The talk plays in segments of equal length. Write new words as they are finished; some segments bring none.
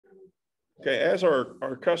Okay, as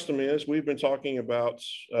our custom is, we've been talking about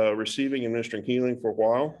receiving and ministering healing for a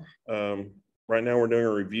while. Right now, we're doing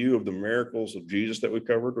a review of the miracles of Jesus that we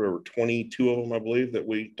covered. There were 22 of them, I believe, that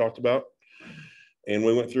we talked about. And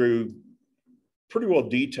we went through pretty well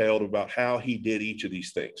detailed about how he did each of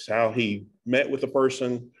these things, how he met with a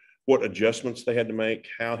person, what adjustments they had to make,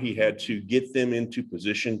 how he had to get them into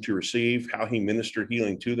position to receive, how he ministered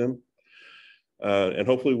healing to them. And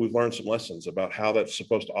hopefully we've learned some lessons about how that's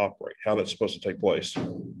supposed to operate, how that's supposed to take place.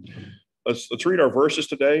 Let's read our verses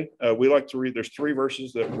today. We like to read, there's 3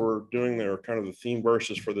 verses that we're doing that are kind of the theme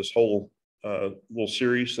verses for this whole little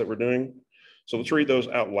series that we're doing. So let's read those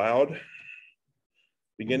out loud,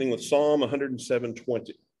 beginning with Psalm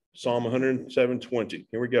 107:20. Psalm 107:20.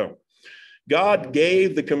 Here we go. God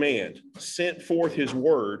gave the command, sent forth his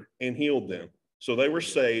word, and healed them. So they were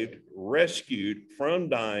saved, rescued from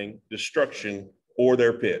dying, destruction, or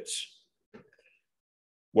their pits.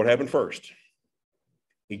 What happened first?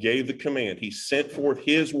 He gave the command. He sent forth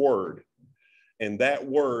his word, and that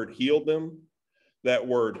word healed them. That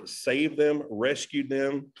word saved them, rescued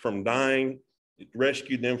them from dying, it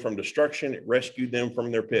rescued them from destruction, it rescued them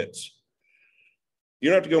from their pits. You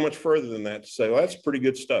don't have to go much further than that to say, well, that's pretty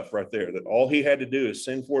good stuff right there, that all he had to do is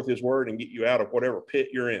send forth his word and get you out of whatever pit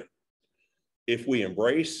you're in. If we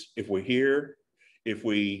embrace, if we hear, if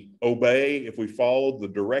we obey, if we follow the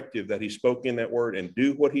directive that he spoke in that word and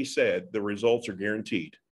do what he said, the results are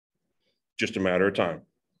guaranteed. Just a matter of time.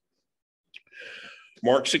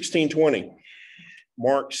 Mark 16:20.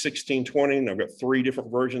 Mark 16:20, and I've got 3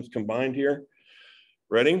 different versions combined here.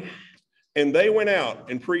 Ready? And they went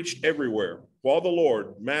out and preached everywhere, while the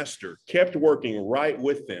Lord, Master, kept working right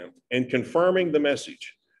with them and confirming the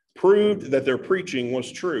message, proved that their preaching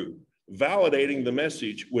was true, validating the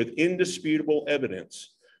message with indisputable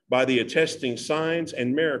evidence by the attesting signs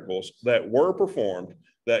and miracles that were performed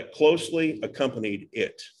that closely accompanied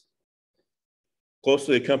it.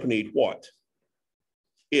 Closely accompanied what?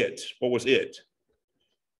 It. What was it?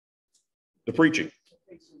 The preaching.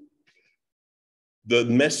 The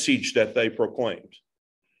message that they proclaimed.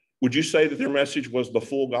 Would you say that their message was the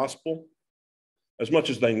full gospel? As much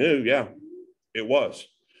as they knew, yeah, it was.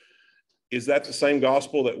 Is that the same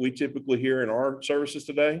gospel that we typically hear in our services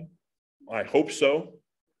today? I hope so.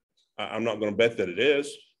 I'm not going to bet that it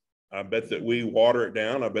is. I bet that we water it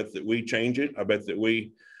down. I bet that we change it. I bet that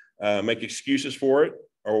we make excuses for it,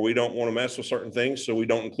 or we don't want to mess with certain things, so we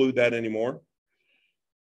don't include that anymore.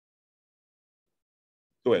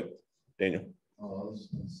 Go ahead, Daniel. I was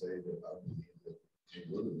going to say that I believe that it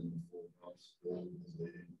would have been the full gospel because they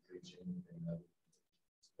didn't preach anything that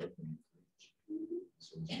expecting to preach.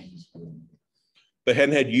 So Jesus would. They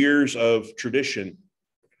hadn't had years of tradition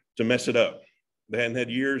to mess it up. They hadn't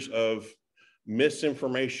had years of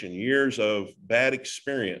misinformation, years of bad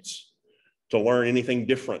experience to learn anything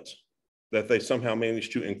different that they somehow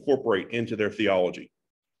managed to incorporate into their theology.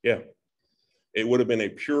 Yeah, it would have been a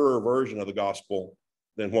purer version of the gospel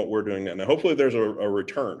than what we're doing now. Now, hopefully there's a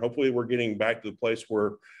return. Hopefully we're getting back to the place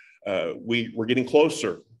where we're getting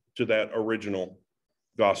closer to that original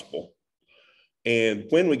gospel. And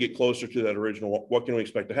when we get closer to that original, what can we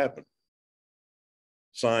expect to happen?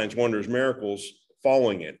 Signs, wonders, miracles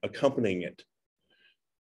following it, accompanying it.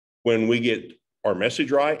 When we get our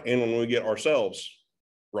message right and when we get ourselves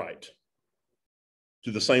right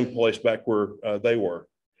to the same place back where they were.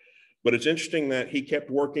 But it's interesting that he kept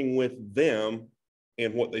working with them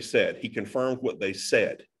in what they said. He confirmed what they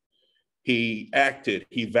said. He acted,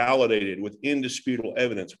 he validated with indisputable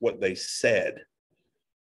evidence what they said.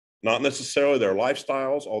 Not necessarily their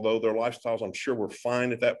lifestyles, although their lifestyles, I'm sure, were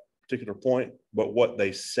fine at that particular point, but what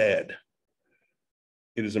they said.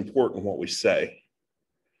 It is important what we say.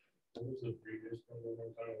 What was the previous one?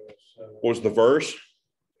 What was the verse?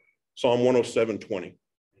 Psalm 107:20.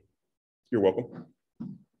 You're welcome.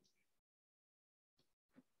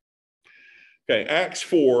 Okay, Acts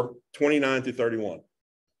 4:29-31.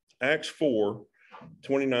 Acts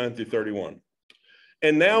 4:29-31.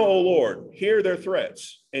 And now, O Lord, hear their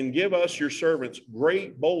threats and give us, your servants,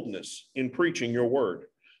 great boldness in preaching your word.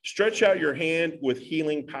 Stretch out your hand with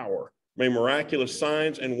healing power. May miraculous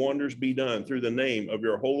signs and wonders be done through the name of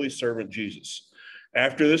your holy servant Jesus.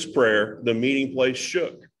 After this prayer, the meeting place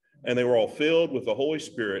shook, and they were all filled with the Holy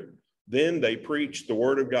Spirit. Then they preached the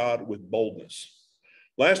word of God with boldness.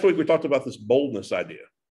 Last week, we talked about this boldness idea.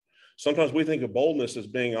 Sometimes we think of boldness as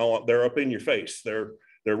being, they're up in your face. They're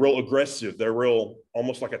real aggressive. They're real,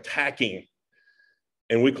 almost like attacking.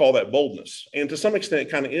 And we call that boldness. And to some extent,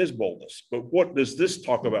 it kind of is boldness. But what does this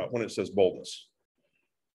talk about when it says boldness?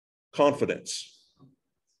 Confidence.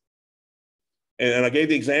 And I gave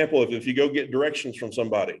the example of if you go get directions from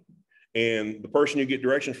somebody And the person you get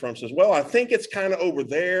directions from says, well, I think it's kind of over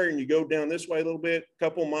there. And you go down this way a little bit, a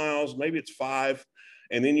couple miles, maybe it's 5.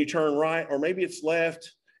 And then you turn right, or maybe it's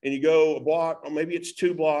left and you go a block, or maybe it's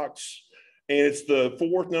 2 blocks. And it's the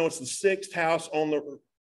 4th, no, it's the 6th house on the,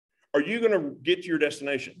 are you going to get to your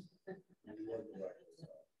destination?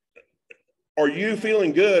 Are you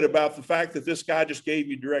feeling good about the fact that this guy just gave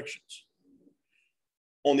you directions?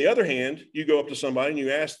 On the other hand, you go up to somebody and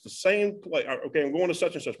you ask the same place. Okay, I'm going to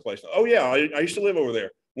such and such place. Oh yeah, I used to live over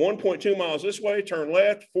there. 1.2 miles this way, turn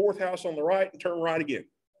left, 4th house on the right, and turn right again.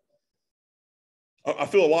 I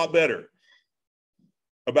feel a lot better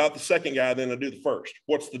about the second guy than I do the first.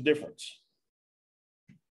 What's the difference?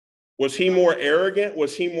 Was he more arrogant?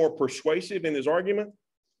 Was he more persuasive in his argument?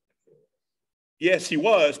 Yes, he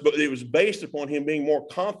was, but it was based upon him being more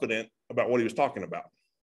confident about what he was talking about.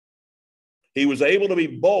 He was able to be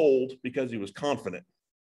bold because he was confident.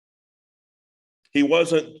 He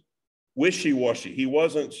wasn't wishy-washy. He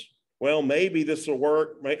wasn't, well, maybe this will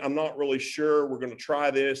work. I'm not really sure. We're going to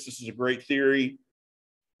try this. This is a great theory.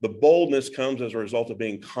 The boldness comes as a result of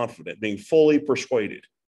being confident, being fully persuaded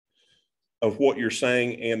of what you're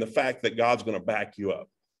saying and the fact that God's going to back you up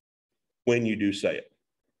when you do say it.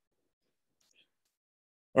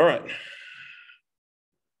 All right.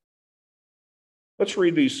 Let's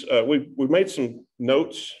read these. We've made some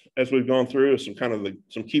notes as we've gone through, some kind of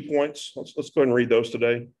some key points. Let's go ahead and read those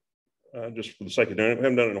today, just for the sake of doing it. We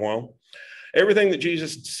haven't done it in a while. Everything that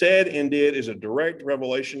Jesus said and did is a direct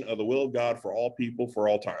revelation of the will of God for all people for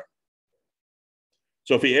all time.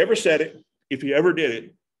 So if he ever said it, if he ever did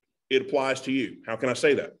it, it applies to you. How can I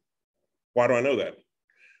say that? Why do I know that?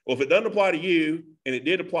 Well, if it doesn't apply to you and it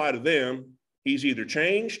did apply to them, he's either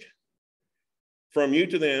changed from you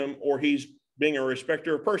to them, or he's being a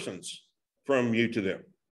respecter of persons from you to them.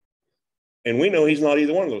 And we know he's not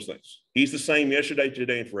either one of those things. He's the same yesterday,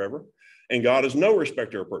 today, and forever. And God is no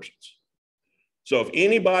respecter of persons. So if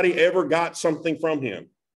anybody ever got something from him,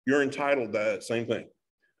 you're entitled to that same thing,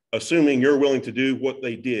 assuming you're willing to do what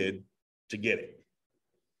they did to get it.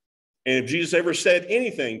 And if Jesus ever said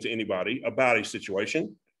anything to anybody about a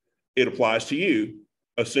situation, it applies to you,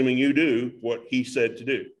 assuming you do what he said to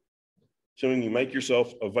do. Assuming you make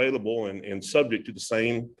yourself available and subject to the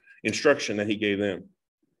same instruction that he gave them.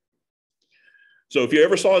 So if you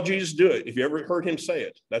ever saw Jesus do it, if you ever heard him say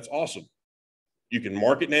it, that's awesome. You can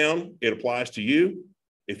mark it down. It applies to you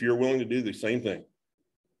if you're willing to do the same thing.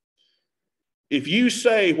 If you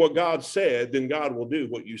say what God said, then God will do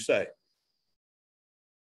what you say.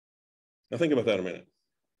 Now think about that a minute.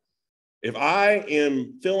 If I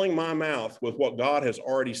am filling my mouth with what God has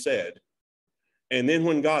already said, and then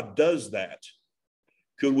when God does that,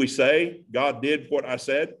 could we say God did what I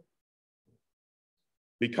said?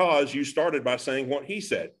 Because you started by saying what he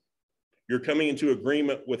said. You're coming into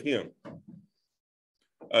agreement with him.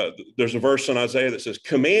 There's a verse in Isaiah that says,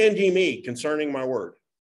 command ye me concerning my word.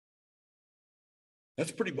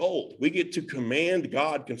 That's pretty bold. We get to command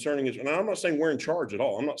God concerning his, and I'm not saying we're in charge at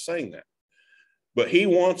all. I'm not saying that. But he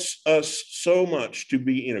wants us so much to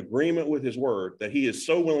be in agreement with his word that he is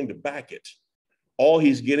so willing to back it. All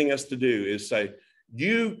he's getting us to do is say,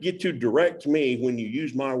 you get to direct me when you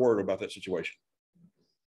use my word about that situation.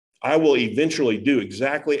 I will eventually do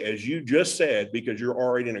exactly as you just said because you're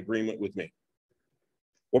already in agreement with me.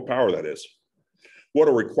 What power that is. What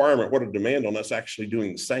a requirement, what a demand on us actually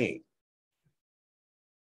doing the same.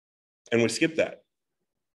 And we skip that.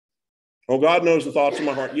 Oh, God knows the thoughts of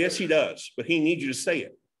my heart. Yes, he does, but he needs you to say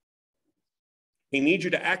it. He needs you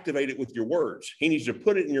to activate it with your words. He needs you to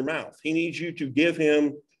put it in your mouth. He needs you to give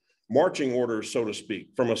him marching orders, so to speak,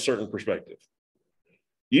 from a certain perspective.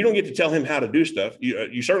 You don't get to tell him how to do stuff.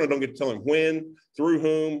 You certainly don't get to tell him when, through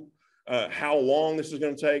whom, how long this is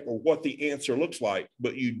going to take, or what the answer looks like.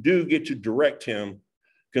 But you do get to direct him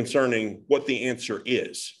concerning what the answer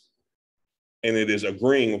is. And it is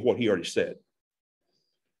agreeing with what he already said.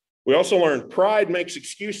 We also learned pride makes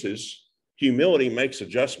excuses. Humility makes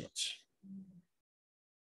adjustments.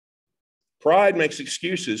 Pride makes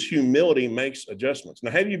excuses. Humility makes adjustments.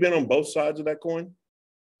 Now, have you been on both sides of that coin?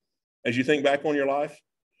 As you think back on your life,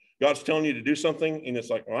 God's telling you to do something, and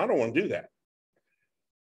it's like, well, I don't want to do that.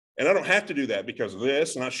 And I don't have to do that because of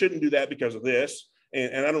this, and I shouldn't do that because of this,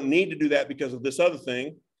 and I don't need to do that because of this other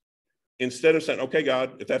thing. Instead of saying, okay,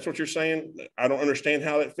 God, if that's what you're saying, I don't understand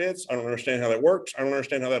how that fits. I don't understand how that works. I don't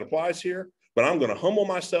understand how that applies here, but I'm going to humble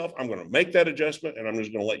myself. I'm going to make that adjustment, and I'm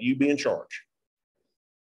just going to let you be in charge.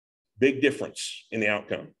 Big difference in the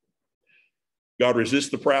outcome. God resists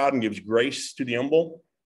the proud and gives grace to the humble.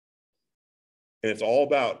 And it's all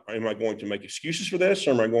about, am I going to make excuses for this,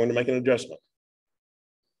 or am I going to make an adjustment?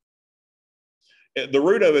 The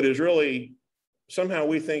root of it is really somehow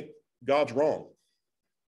we think God's wrong.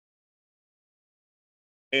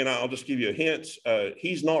 And I'll just give you a hint.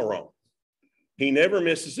 He's not wrong. He never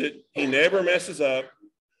misses it. He never messes up.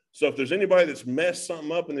 So if there's anybody that's messed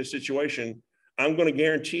something up in this situation, I'm going to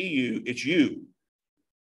guarantee you it's you.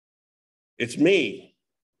 It's me.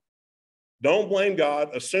 Don't blame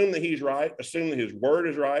God. Assume that he's right. Assume that his word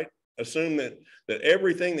is right. Assume that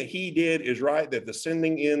everything that he did is right, that the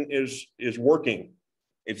sending in is working.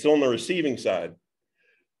 It's on the receiving side.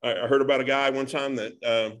 I heard about a guy one time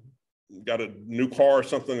that got a new car or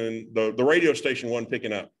something, and the radio station wasn't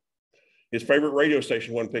picking up. His favorite radio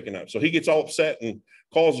station wasn't picking up. So he gets all upset and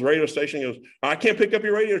calls the radio station and goes, I can't pick up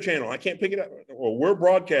your radio channel. I can't pick it up. Well, we're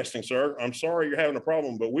broadcasting, sir. I'm sorry you're having a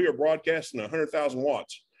problem, but we are broadcasting 100,000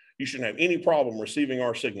 watts. You shouldn't have any problem receiving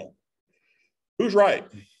our signal. Who's right?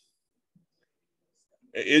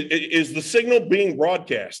 Is the signal being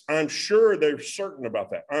broadcast? I'm sure they're certain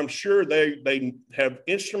about that. I'm sure they have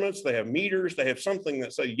instruments, they have meters, they have something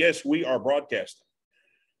that say, yes, we are broadcasting.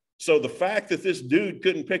 So the fact that this dude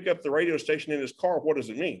couldn't pick up the radio station in his car, what does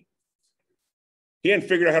it mean? He hadn't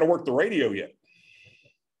figured out how to work the radio yet.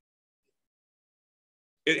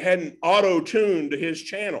 It hadn't auto-tuned to his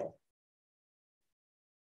channel.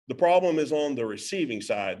 The problem is on the receiving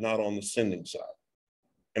side, not on the sending side.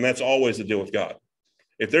 And that's always the deal with God.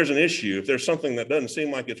 If there's an issue, if there's something that doesn't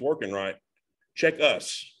seem like it's working right, check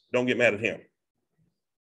us. Don't get mad at him.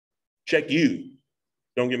 Check you.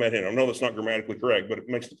 Don't get mad at him. I know that's not grammatically correct, but it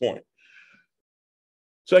makes the point.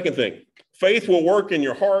 Second thing, faith will work in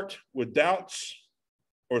your heart with doubts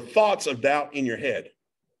or thoughts of doubt in your head.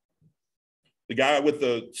 The guy with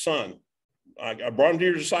the son, I brought him to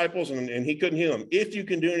your disciples and he couldn't heal him. If you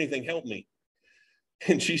can do anything, help me.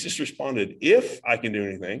 And Jesus responded, if I can do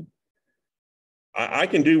anything, I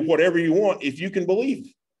can do whatever you want if you can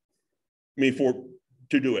believe me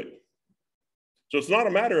to do it. So it's not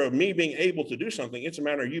a matter of me being able to do something. It's a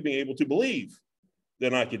matter of you being able to believe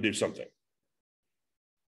that I could do something.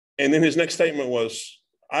 And then his next statement was,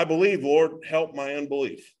 I believe, Lord, help my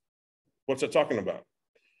unbelief. What's that talking about?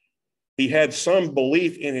 He had some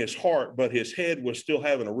belief in his heart, but his head was still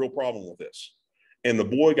having a real problem with this. And the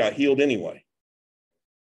boy got healed anyway.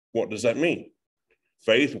 What does that mean?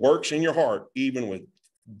 Faith works in your heart, even with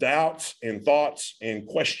doubts and thoughts and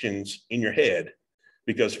questions in your head,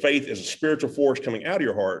 because faith is a spiritual force coming out of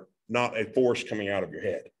your heart, not a force coming out of your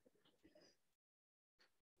head.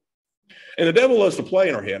 And the devil loves to play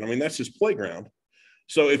in our head. I mean, that's his playground.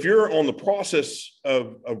 So if you're on the process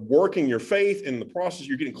of working your faith, in the process,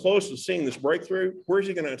 you're getting close to seeing this breakthrough, where's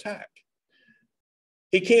he going to attack?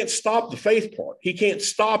 He can't stop the faith part. He can't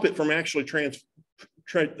stop it from actually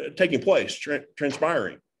taking place,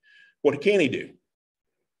 transpiring. What can he do?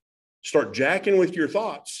 Start jacking with your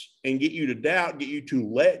thoughts and get you to doubt, get you to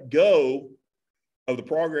let go of the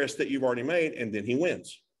progress that you've already made, and then he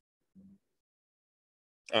wins.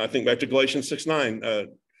 I think back to Galatians 6:9,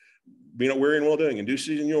 be not weary in well doing, in due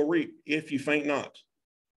season you'll reap if you faint not.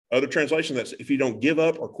 Other translation, that's if you don't give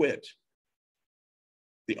up or quit.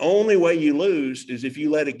 The only way you lose is if you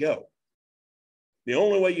let it go. The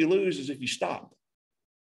only way you lose is if you stop.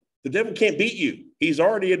 The devil can't beat you. He's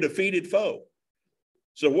already a defeated foe.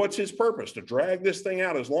 So what's his purpose? To drag this thing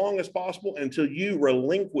out as long as possible until you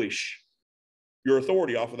relinquish your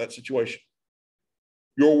authority off of that situation,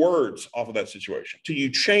 your words off of that situation, till you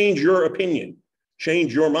change your opinion,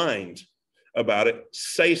 change your mind about it,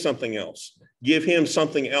 say something else, give him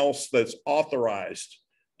something else that's authorized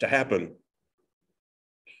to happen.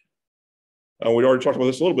 We already talked about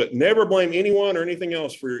this a little bit. Never blame anyone or anything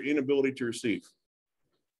else for your inability to receive.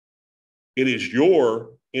 It is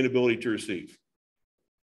your inability to receive.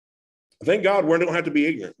 Thank God we don't have to be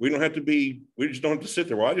ignorant. We just don't have to sit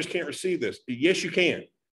there. Well, I just can't receive this. Yes, you can.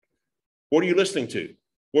 What are you listening to?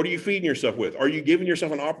 What are you feeding yourself with? Are you giving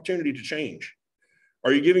yourself an opportunity to change?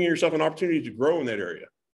 Are you giving yourself an opportunity to grow in that area?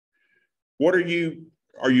 Are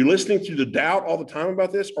you listening to the doubt all the time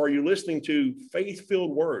about this? Or are you listening to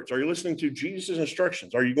faith-filled words? Are you listening to Jesus'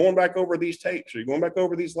 instructions? Are you going back over these tapes? Are you going back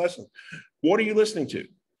over these lessons? What are you listening to?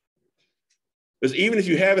 Because even if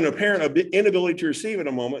you have an apparent inability to receive in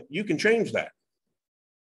a moment, you can change that.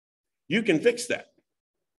 You can fix that.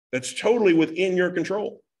 That's totally within your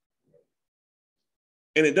control.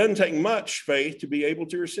 And it doesn't take much faith to be able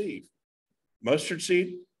to receive. Mustard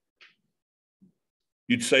seed,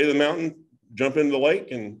 you'd say to the mountain, jump into the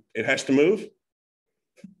lake and it has to move.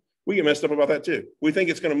 We get messed up about that too. We think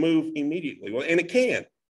it's going to move immediately. Well, and it can,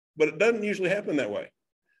 but it doesn't usually happen that way.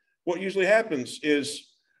 What usually happens is,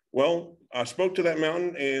 well, I spoke to that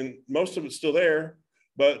mountain and most of it's still there,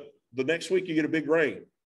 but the next week you get a big rain.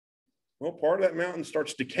 Well, part of that mountain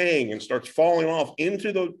starts decaying and starts falling off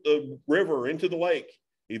into the river, into the lake,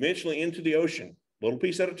 eventually into the ocean, little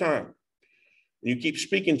piece at a time. And you keep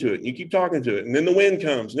speaking to it, and you keep talking to it, and then the wind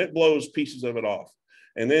comes and it blows pieces of it off.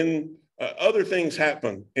 And then other things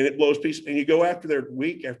happen and it blows pieces, and you go after there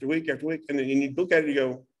week after week after week, and then you look at it and you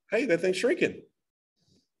go, hey, that thing's shrinking.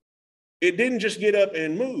 It didn't just get up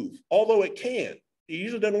and move, although it can. It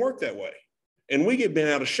usually doesn't work that way. And we get bent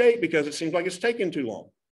out of shape because it seems like it's taking too long.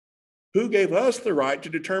 Who gave us the right to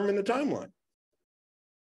determine the timeline?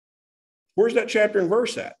 Where's that chapter and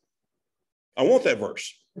verse at? I want that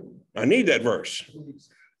verse. I need that verse.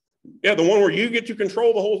 Yeah, the one where you get to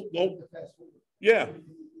control the whole yeah.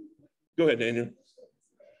 Go ahead, Daniel.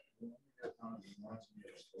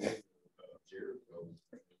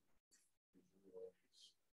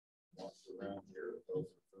 Around Jericho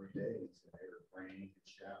for 3 days, and they were praying and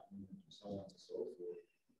shouting and so on and so forth.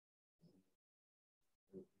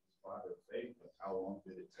 By their faith, but how long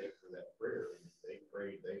did it take for that prayer? They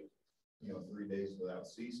prayed, 3 days without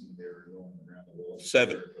ceasing. They were going around the wall.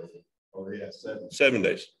 7. Oh yeah, 7. 7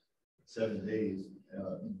 days. 7 days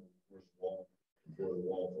before the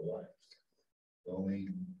wall collapsed. So, I mean,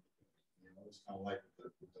 it's kind of like the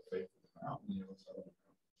faith of the mountain. So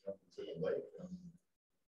jump into the lake.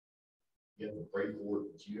 You have to pray for it,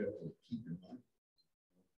 but you have to keep your mind.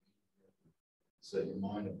 Set your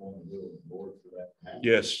mind upon the will of the Lord for that to happen.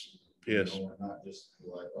 Yes, yes. And not just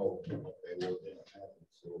like, oh, okay, well, it didn't happen.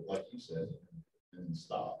 So, like you said, and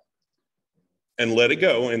stop. And let it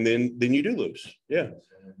go, and then you do lose. Yeah. And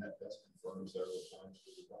that's confirmed several times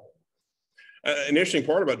to the Bible. An interesting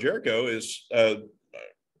part about Jericho is,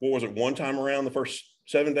 what was it, one time around the first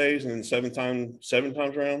 7 days, and then seven times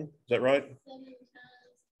around? Is that right?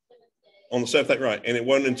 On the 7th day, right. And it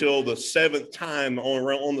wasn't until the 7th time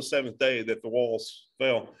on the 7th day that the walls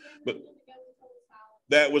fell. But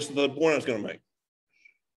that was the point I was going to make.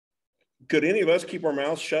 Could any of us keep our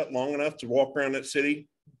mouths shut long enough to walk around that city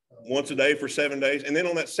once a day for 7 days? And then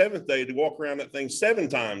on that 7th day to walk around that thing 7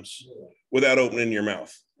 times without opening your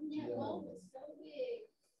mouth?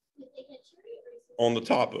 On the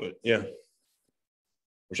top of it, yeah.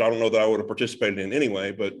 Which I don't know that I would have participated in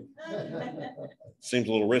anyway, but seems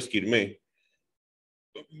a little risky to me.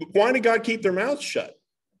 But why did God keep their mouths shut?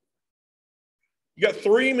 You got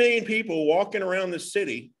 3 million people walking around this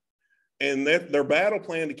city, and their battle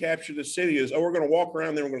plan to capture the city is, oh, we're going to walk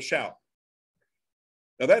around, then we're going to shout.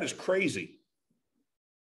 Now that is crazy.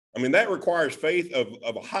 I mean, that requires faith of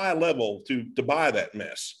a high level to buy that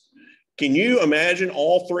mess. Can you imagine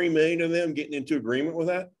all 3 million of them getting into agreement with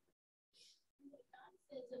that?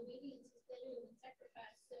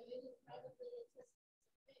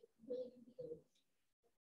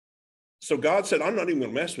 So God said, I'm not even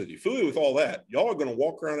going to mess with you. Fool with all that. Y'all are going to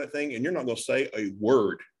walk around that thing and you're not going to say a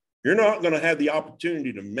word. You're not going to have the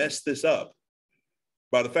opportunity to mess this up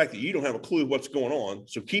by the fact that you don't have a clue what's going on.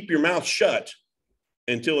 So keep your mouth shut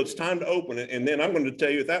until it's time to open it. And then I'm going to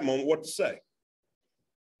tell you at that moment what to say.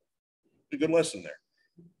 A good lesson there.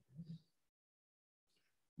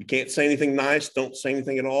 You can't say anything nice. Don't say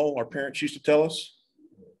anything at all. Our parents used to tell us.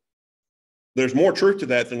 There's more truth to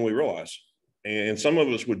that than we realize. And some of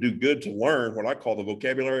us would do good to learn what I call the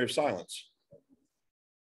vocabulary of silence.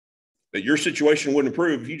 That your situation wouldn't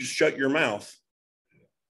improve if you just shut your mouth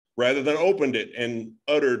rather than opened it and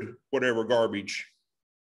uttered whatever garbage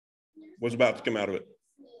was about to come out of it.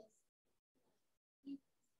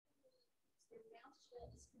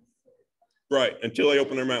 Right, until they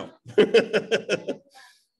open their mouth.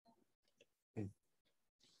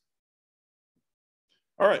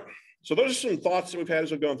 All right. So those are some thoughts that we've had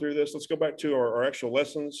as we've gone through this. Let's go back to our actual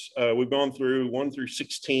lessons. We've gone through 1 through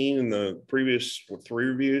 16 in the previous 3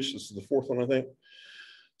 reviews. This is the 4th one, I think.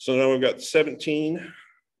 So now we've got 17.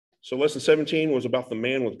 So lesson 17 was about the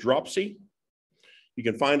man with dropsy. You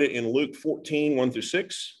can find it in Luke 14, 1 through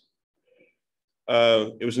 6.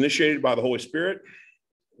 It was initiated by the Holy Spirit.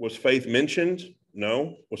 Was faith mentioned?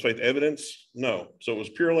 No. Was faith evidence? No. So it was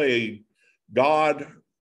purely a God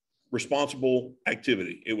responsible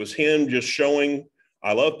activity. It was him just showing,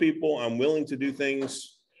 I love people. I'm willing to do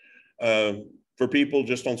things for people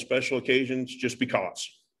just on special occasions, just because.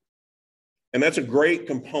 And that's a great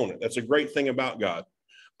component. That's a great thing about God.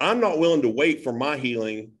 I'm not willing to wait for my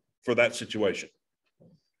healing for that situation.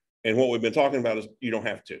 And what we've been talking about is you don't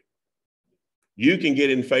have to. You can get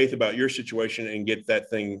in faith about your situation and get that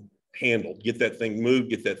thing handled, get that thing moved,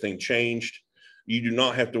 get that thing changed. You do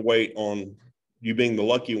not have to wait on you being the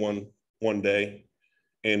lucky one day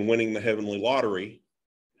and winning the heavenly lottery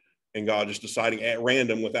and God just deciding at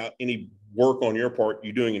random without any work on your part,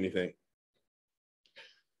 you doing anything.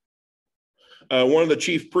 One of the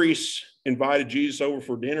chief priests invited Jesus over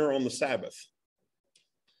for dinner on the Sabbath.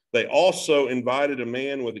 They also invited a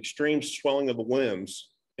man with extreme swelling of the limbs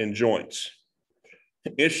and joints.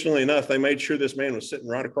 Interestingly enough, they made sure this man was sitting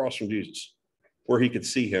right across from Jesus where he could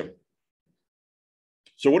see him.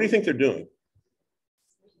 So what do you think they're doing?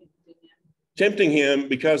 Tempting him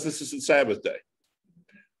because this is the Sabbath day.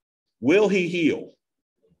 Will he heal?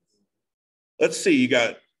 Let's see, you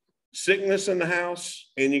got sickness in the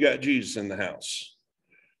house and you got Jesus in the house.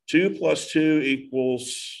 2 + 2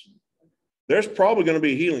 equals, there's probably going to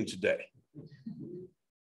be healing today.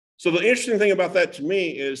 So the interesting thing about that to me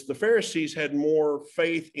is the Pharisees had more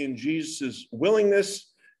faith in Jesus's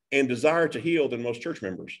willingness and desire to heal than most church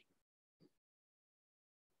members.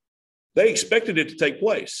 They expected it to take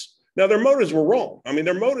place. Now, their motives were wrong. I mean,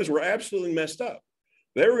 their motives were absolutely messed up.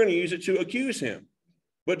 They were going to use it to accuse him.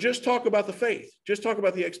 But just talk about the faith. Just talk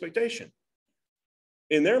about the expectation.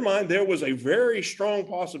 In their mind, there was a very strong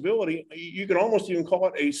possibility. You could almost even call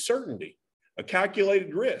it a certainty, a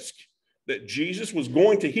calculated risk that Jesus was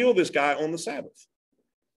going to heal this guy on the Sabbath.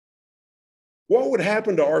 What would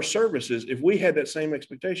happen to our services if we had that same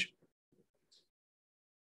expectation?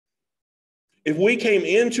 If we came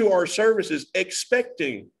into our services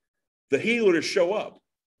expecting the healer to show up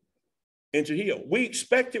and to heal, we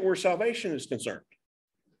expect it where salvation is concerned,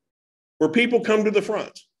 where people come to the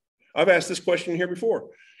front. I've asked this question here before.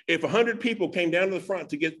 If 100 people came down to the front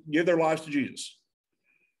to give their lives to Jesus,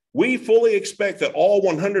 we fully expect that all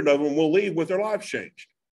 100 of them will leave with their lives changed,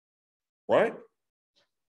 right?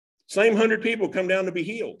 Same 100 people come down to be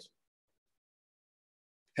healed.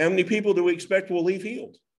 How many people do we expect will leave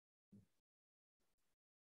healed?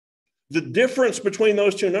 The difference between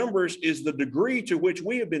those two numbers is the degree to which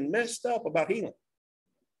we have been messed up about healing.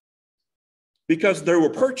 Because they were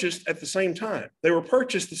purchased at the same time. They were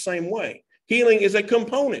purchased the same way. Healing is a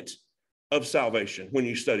component of salvation when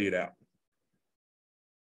you study it out.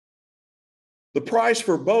 The price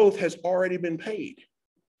for both has already been paid.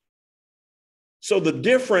 So the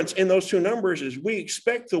difference in those two numbers is we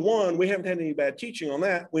expect the one, we haven't had any bad teaching on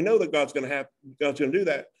that. We know that God's going to do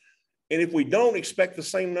that. And if we don't expect the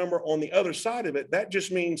same number on the other side of it, that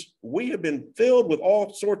just means we have been filled with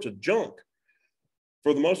all sorts of junk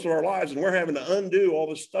for the most of our lives. And we're having to undo all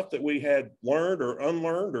the stuff that we had learned or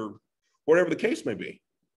unlearned or whatever the case may be.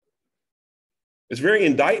 It's very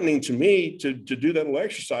indicting to me to do that little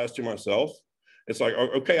exercise to myself. It's like,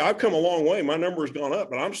 okay, I've come a long way. My number has gone up,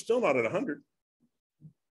 but I'm still not at 100.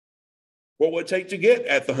 What would it take to get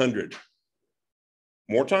at the 100?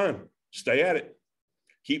 More time. Stay at it.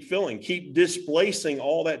 Keep filling. Keep displacing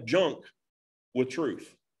all that junk with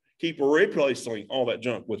truth. Keep replacing all that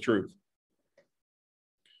junk with truth.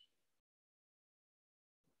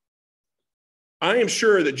 I am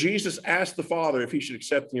sure that Jesus asked the Father if he should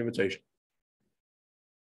accept the invitation.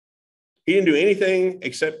 He didn't do anything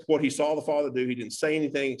except what he saw the Father do. He didn't say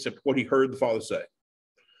anything except what he heard the Father say.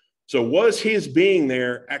 So was his being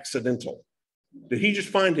there accidental? Did he just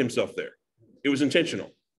find himself there? It was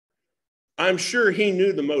intentional. I'm sure he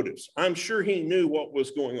knew the motives. I'm sure he knew what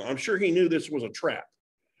was going on. I'm sure he knew this was a trap,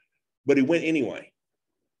 but he went anyway.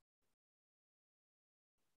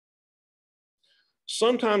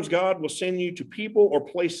 Sometimes God will send you to people or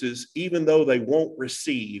places even though they won't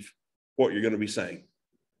receive what you're going to be saying.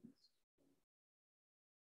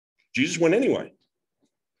 Jesus went anyway.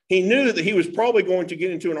 He knew that he was probably going to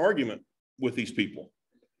get into an argument with these people,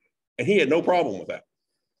 and he had no problem with that.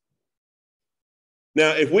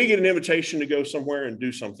 Now, if we get an invitation to go somewhere and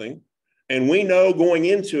do something, and we know going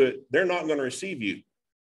into it, they're not going to receive you,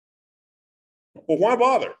 well, why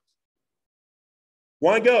bother?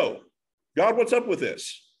 Why go? God, what's up with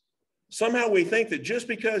this? Somehow we think that just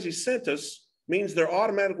because he sent us means they're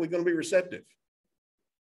automatically going to be receptive.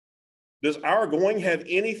 Does our going have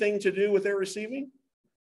anything to do with their receiving?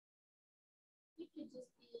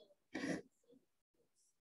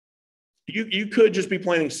 You could just be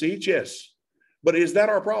planting seeds, yes. But is that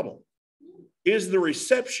our problem? Is the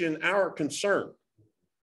reception our concern?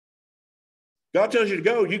 God tells you to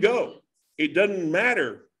go, you go. It doesn't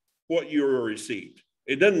matter what you received.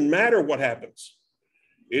 It doesn't matter what happens.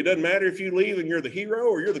 It doesn't matter if you leave and you're the hero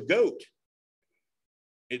or you're the goat.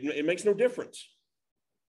 It makes no difference.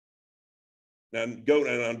 Now, goat,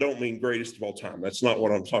 and I don't mean greatest of all time. That's not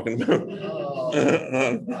what I'm talking about.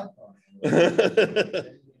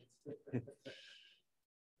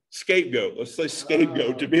 Scapegoat. Let's say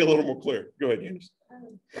scapegoat to be a little more clear. Go ahead, Eunice.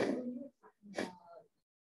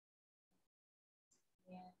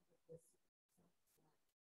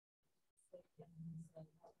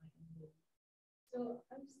 So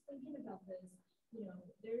I'm just thinking about this.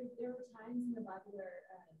 There were times in the Bible where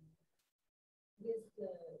with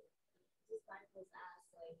the disciples asked,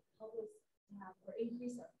 like, help us to have or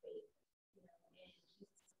increase our faith, you know, and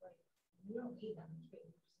Jesus is like, you don't need that much faith,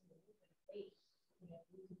 you just need a little bit of faith, you know,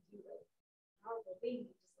 you can do like powerful things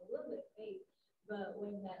with just a little bit of faith. But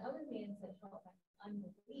when that other man said help my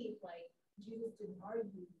unbelief, like Jesus didn't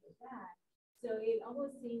argue with that. So it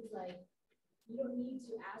almost seems like you don't need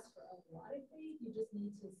to ask for a lot of faith. You just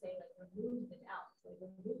need to say, like, remove the doubt, like,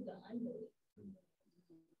 remove the unbelief.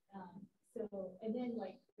 So, and then,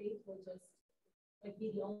 like, faith will just, like,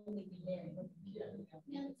 be the only thing there.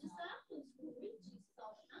 Now, the disciples were with Jesus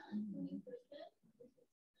all the time when he first met.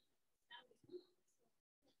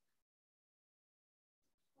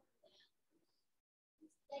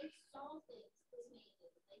 They saw things this man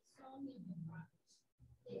did. They saw him in progress.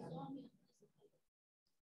 They saw him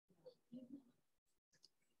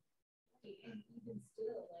And even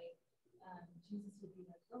still, like, Jesus would be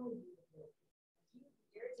like, oh, you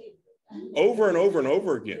irritated with that. Over and over and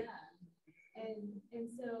over again. Yeah. And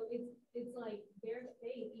so it's like their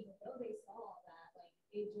faith, even though they saw that, like,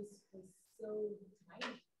 it just was so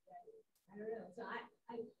tiny. Right? I don't know. So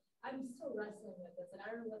I'm still wrestling with this, and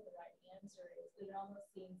I don't know what the right answer is, but it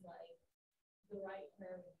almost seems like the right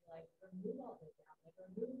prayer would be like, remove all the doubt, like,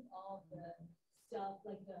 remove all the stuff,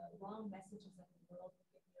 like the wrong messages of the world will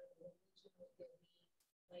give me, religion will give me,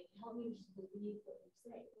 like, help me just believe what you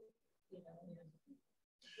say, you know.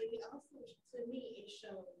 But it also, to me, it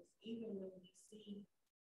shows, even when we see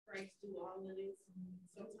Christ do all of this,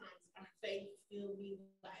 sometimes our faith still be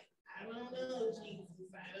like, I don't know, Jesus,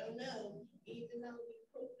 I don't know, even though we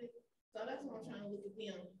prove it. So that's why I'm trying to look at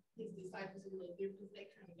them, his disciples, a little different, because they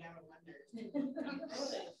kind of got on my nerves.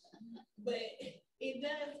 But it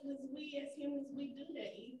does, because we as humans, we do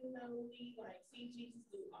that. Even though we like see Jesus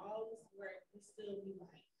do all this work, we still be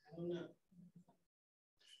like, I don't know.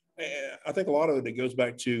 I think a lot of it goes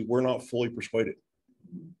back to we're not fully persuaded.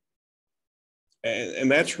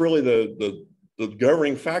 And that's really the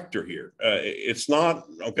governing factor here. It's not,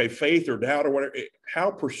 okay, faith or doubt or whatever.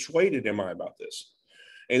 How persuaded am I about this?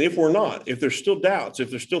 And if we're not, if there's still doubts, if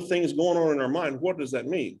there's still things going on in our mind, what does that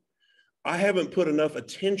mean? I haven't put enough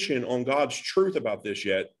attention on God's truth about this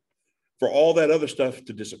yet for all that other stuff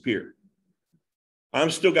to disappear.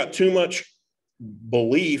 I'm still got too much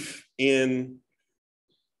belief in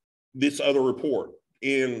this other report,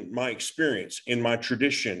 in my experience, in my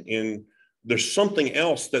tradition, in there's something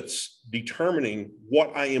else that's determining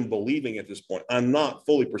what I am believing at this point. I'm not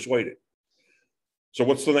fully persuaded. So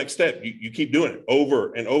what's the next step? You keep doing it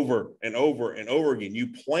over and over and over and over again. You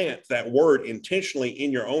plant that word intentionally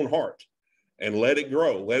in your own heart and let it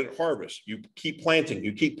grow, let it harvest. You keep planting,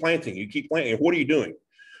 you keep planting, you keep planting. And what are you doing?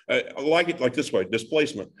 I like it like this way,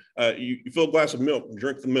 displacement. You fill a glass of milk and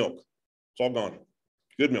drink the milk. It's all gone.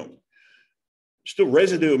 Good milk. Still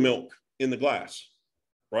residue of milk in the glass,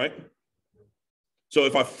 right? So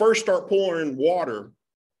if I first start pouring water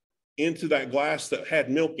into that glass that had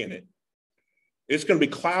milk in it, it's going to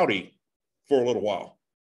be cloudy for a little while.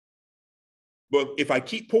 But if I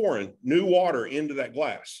keep pouring new water into that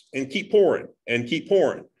glass and keep pouring and keep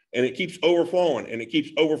pouring, and it keeps overflowing and it keeps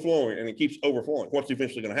overflowing and it keeps overflowing, what's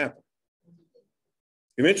eventually going to happen?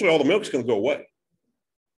 Eventually, all the milk's going to go away.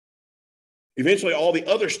 Eventually, all the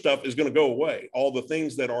other stuff is going to go away. All the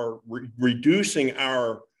things that are reducing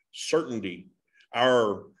our certainty,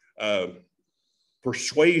 our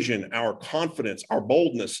persuasion, our confidence, our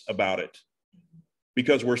boldness about it,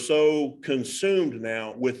 because we're so consumed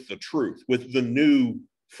now with the truth, with the new,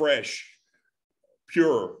 fresh,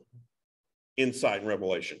 pure insight and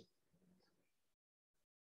revelation.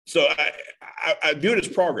 So I view it as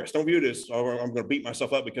progress. Don't view it as, oh, I'm going to beat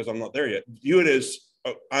myself up because I'm not there yet. View it as,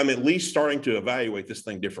 I'm at least starting to evaluate this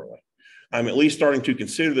thing differently. I'm at least starting to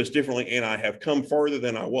consider this differently, and I have come farther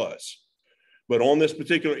than I was. But on this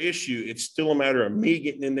particular issue, it's still a matter of me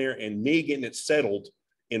getting in there and me getting it settled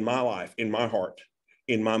in my life, in my heart,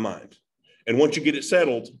 in my mind. And once you get it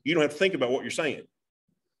settled, you don't have to think about what you're saying.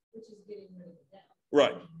 Which is getting rid of the doubt.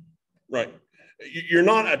 Right, right. You're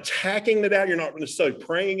not attacking the doubt. You're not necessarily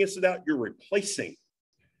praying against the doubt. You're replacing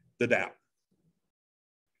the doubt.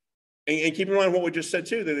 And keep in mind what we just said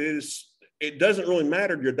too, that it doesn't really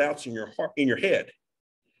matter your doubts in your heart, in your head.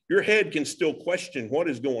 Your head can still question what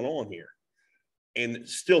is going on here, and it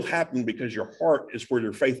still happen because your heart is where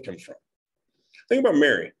your faith comes from. Think about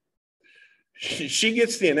Mary. She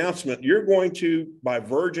gets the announcement, you're going to, by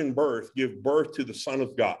virgin birth, give birth to the Son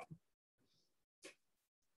of God.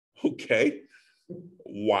 Okay.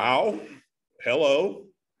 Wow. Hello.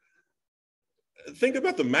 Think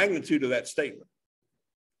about the magnitude of that statement.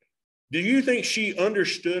 Do you think she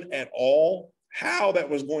understood at all how that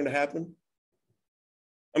was going to happen?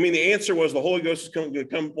 I mean, the answer was the Holy Ghost is going to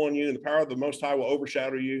come upon you and the power of the Most High will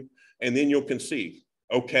overshadow you and then you'll conceive.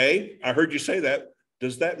 Okay, I heard you say that.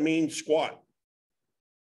 Does that mean squat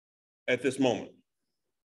at this moment?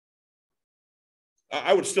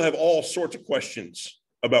 I would still have all sorts of questions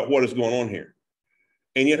about what is going on here.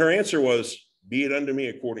 And yet her answer was, be it unto me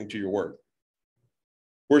according to your word.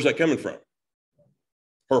 Where's that coming from?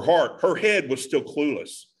 Her heart, her head was still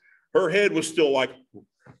clueless. Her head was still like,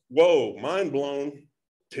 whoa, mind blown,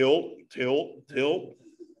 tilt.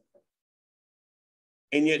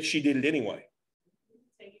 And yet she did it anyway.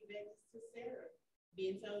 Take it back to Sarah,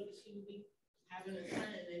 being told that she would be having a son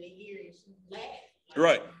in a year and she laughed.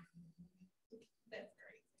 Right. That's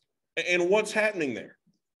great. And what's happening there?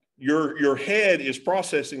 Your head is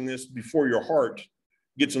processing this before your heart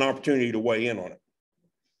gets an opportunity to weigh in on it.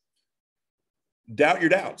 Doubt your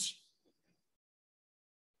doubts.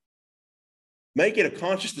 Make it a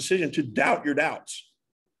conscious decision to doubt your doubts.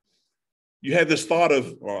 You have this thought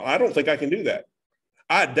of, well, I don't think I can do that.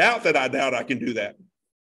 I doubt that I doubt I can do that.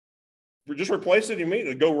 Just replace it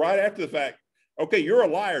immediately. Go right after the fact. Okay, you're a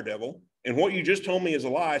liar, devil. And what you just told me is a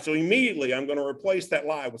lie. So immediately I'm going to replace that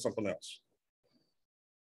lie with something else.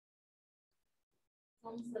 It's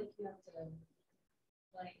almost like you have to,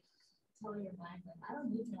 like, tell your mind, like, I don't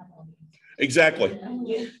need to have all these. Exactly.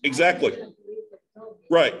 Exactly.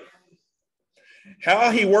 Right. How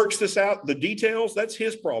he works this out, the details, that's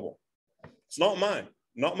his problem. It's not mine,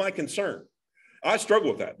 not my concern. I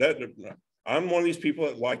struggle with that. I'm one of these people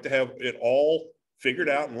that like to have it all figured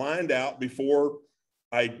out and lined out before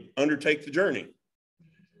I undertake the journey.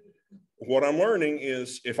 What I'm learning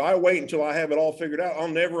is if I wait until I have it all figured out, I'll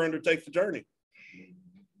never undertake the journey.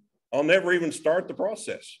 I'll never even start the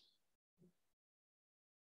process.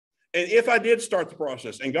 And if I did start the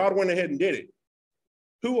process and God went ahead and did it,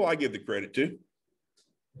 who will I give the credit to?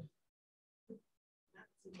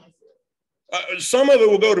 Some of it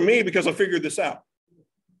will go to me because I figured this out.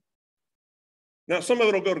 Now, some of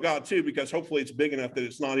it will go to God too, because hopefully it's big enough that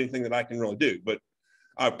it's not anything that I can really do. But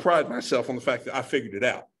I pride myself on the fact that I figured it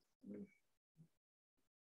out.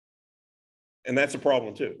 And that's a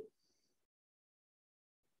problem too.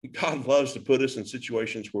 God loves to put us in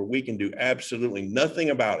situations where we can do absolutely nothing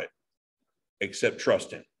about it except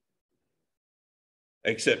trust him.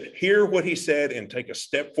 Except hear what he said and take a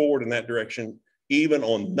step forward in that direction, even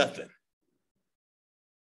on nothing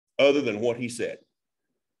other than what he said.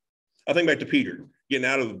 I think back to Peter getting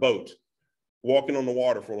out of the boat, walking on the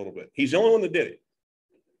water for a little bit. He's the only one that did it.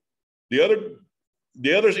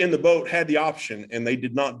 The others in the boat had the option and they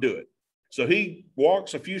did not do it. So he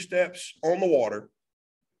walks a few steps on the water,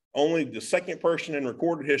 only the second person in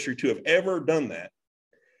recorded history to have ever done that.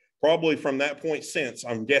 Probably from that point since,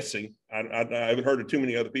 I'm guessing. I haven't heard of too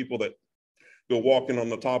many other people that go walking on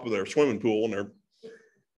the top of their swimming pool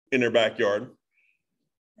in their backyard.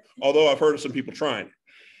 Although I've heard of some people trying.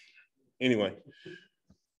 Anyway,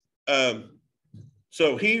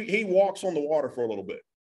 so he walks on the water for a little bit,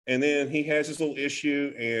 and then he has this little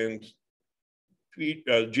issue, and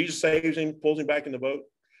Jesus saves him, pulls him back in the boat.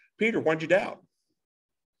 Peter, why'd you doubt?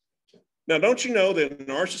 Now, don't you know that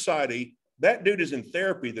in our society, that dude is in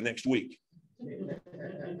therapy the next week?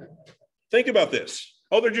 Think about this.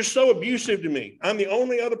 Oh, they're just so abusive to me. I'm the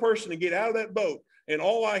only other person to get out of that boat. And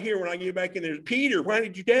all I hear when I get back in there is, Peter, why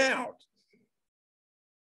did you doubt?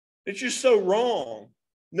 It's just so wrong.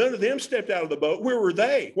 None of them stepped out of the boat. Where were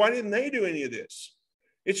they? Why didn't they do any of this?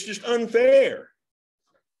 It's just unfair.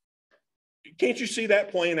 Can't you see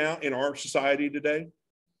that playing out in our society today?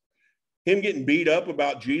 Him getting beat up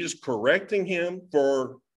about Jesus correcting him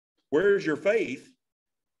for, where's your faith?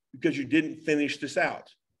 Because you didn't finish this out.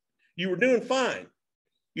 You were doing fine.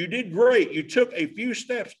 You did great. You took a few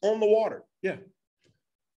steps on the water. Yeah.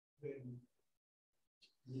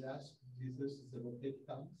 He asked Jesus, he said, okay,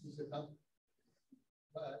 come. He said, come.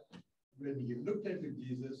 But when he looked at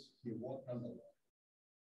Jesus, he walked on the water.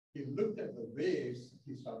 He looked at the waves,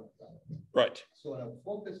 he started drowning. Right. So our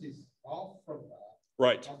focus is off from that.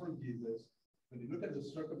 Right. Off from Jesus. When you look at the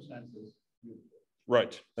circumstances, you.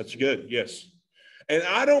 Right. That's good. Yes. And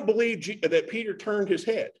I don't believe that Peter turned his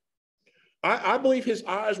head. I believe his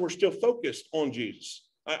eyes were still focused on Jesus.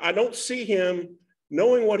 I don't see him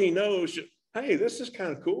knowing what he knows. Hey, this is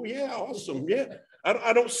kind of cool. Yeah, awesome. Yeah.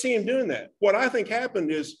 I don't see him doing that. What I think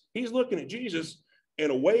happened is he's looking at Jesus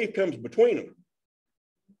and a wave comes between them.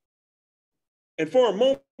 And for a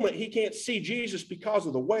moment, he can't see Jesus because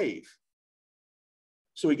of the wave.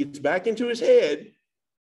 So he gets back into his head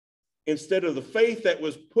instead of the faith that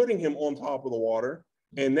was putting him on top of the water.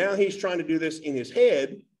 And now he's trying to do this in his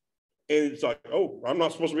head. And it's like, oh, I'm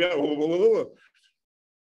not supposed to be out.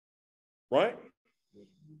 Right?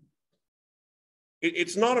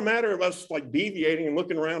 It's not a matter of us like deviating and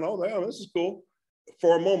looking around, oh, yeah, this is cool.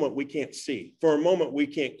 For a moment, we can't see. For a moment, we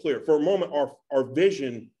can't clear. For a moment, our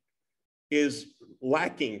vision is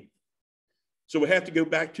lacking. So we have to go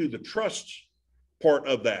back to the trust part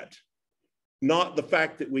of that. Not the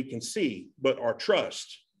fact that we can see, but our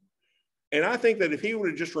trust. And I think that if he would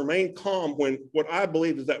have just remained calm when what I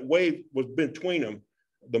believe is that wave was between them,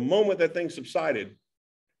 the moment that thing subsided,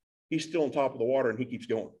 he's still on top of the water and he keeps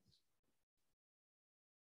going.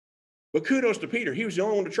 But kudos to Peter. He was the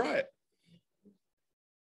only one to try it.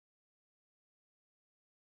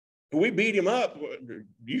 We beat him up.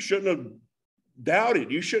 You shouldn't have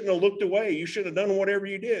doubted. You shouldn't have looked away. You should have done whatever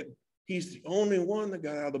you did. He's the only one that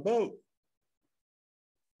got out of the boat.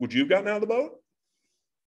 Would you have gotten out of the boat?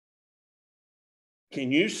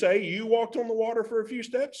 Can you say you walked on the water for a few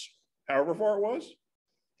steps, however far it was?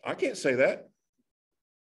 I can't say that.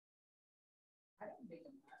 I don't think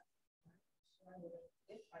I'm not.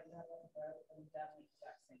 If I got on the boat and done the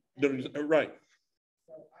exact same thing. Right.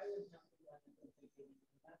 So I would not be one that would think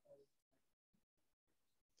that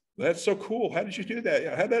way. That's so cool. How did you do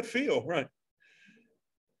that? How'd that feel? Right.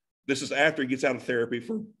 This is after he gets out of therapy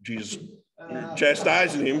for Jesus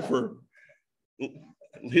chastising him for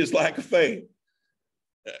his lack of faith.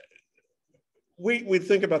 We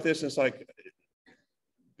think about this and it's like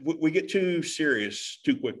we get too serious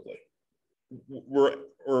too quickly.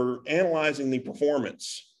 We're analyzing the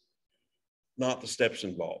performance, not the steps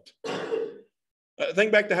involved.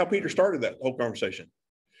 Think back to how Peter started that whole conversation.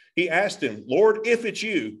 He asked him, Lord, if it's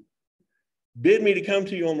you, bid me to come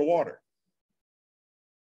to you on the water.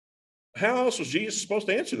 How else was Jesus supposed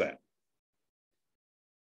to answer that?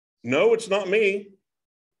 No, it's not me.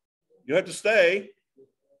 You have to stay.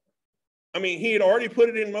 I mean, he had already put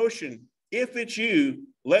it in motion. If it's you,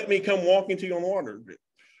 let me come walking to you on the water.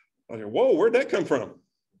 I said, whoa, where'd that come from?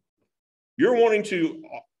 You're wanting to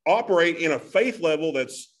operate in a faith level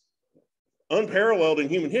that's unparalleled in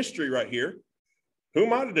human history right here. Who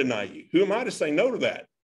am I to deny you? Who am I to say no to that?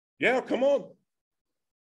 Yeah, come on.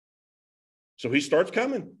 So he starts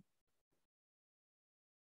coming.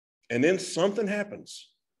 And then something happens.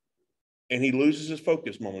 And he loses his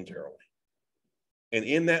focus momentarily. And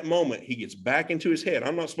in that moment, he gets back into his head.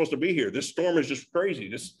 I'm not supposed to be here. This storm is just crazy.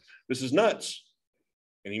 This is nuts.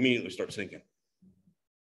 And he immediately starts sinking.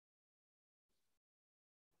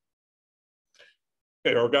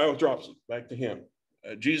 Okay, our guy with Dropsy, back to him.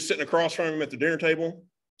 Jesus sitting across from him at the dinner table.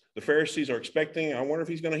 The Pharisees are expecting, I wonder if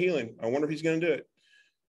he's going to heal him. I wonder if he's going to do it.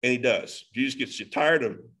 And he does. Jesus gets tired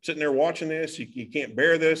of sitting there watching this. He can't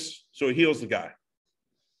bear this. So he heals the guy.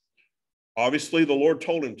 Obviously, the Lord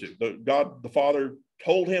told him to. God, the Father,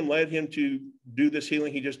 told him, led him to do this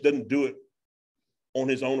healing. He just doesn't do it on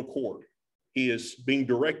his own accord. He is being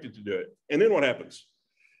directed to do it. And then what happens?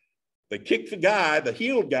 They kick the guy, the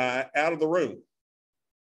healed guy, out of the room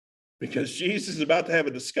because Jesus is about to have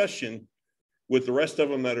a discussion with the rest of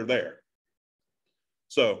them that are there.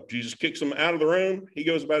 So Jesus kicks him out of the room. He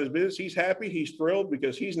goes about his business. He's happy. He's thrilled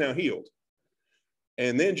because he's now healed.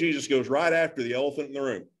 And then Jesus goes right after the elephant in the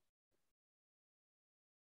room.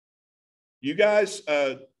 You guys,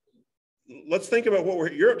 let's think about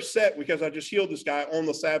you're upset because I just healed this guy on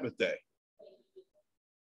the Sabbath day.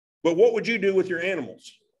 But what would you do with your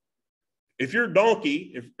animals? If your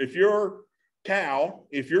donkey, if your cow,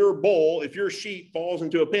 if your bull, if your sheep falls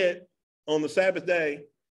into a pit on the Sabbath day,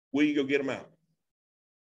 will you go get them out?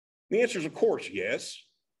 The answer is, of course, yes.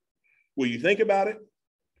 Will you think about it?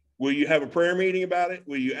 Will you have a prayer meeting about it?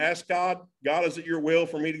 Will you ask God, God, is it your will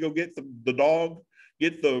for me to go get the dog,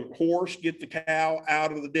 get the horse, get the cow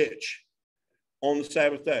out of the ditch on the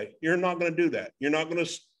Sabbath day? You're not going to do that. You're not going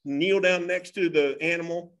to kneel down next to the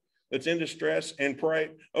animal that's in distress and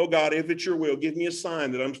pray, oh God, if it's your will, give me a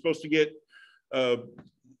sign that I'm supposed to get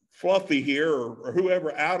Fluffy here or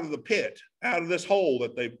whoever out of the pit, out of this hole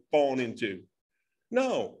that they've fallen into.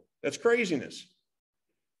 No, that's craziness.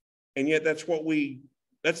 And yet that's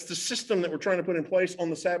the system that we're trying to put in place on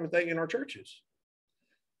the Sabbath day in our churches.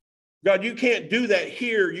 God, you can't do that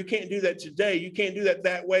here. You can't do that today. You can't do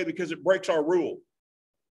that way because it breaks our rule.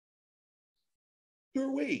 Who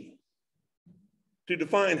are we to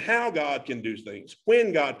define how God can do things,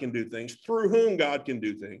 when God can do things, through whom God can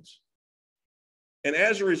do things? And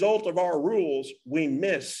as a result of our rules, we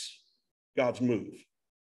miss God's move.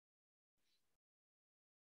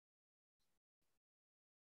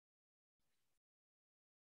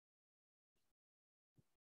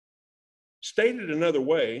 Stated another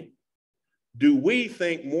way, do we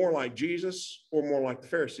think more like Jesus or more like the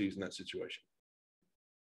Pharisees in that situation?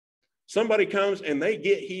 Somebody comes and they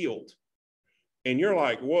get healed. And you're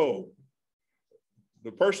like, whoa,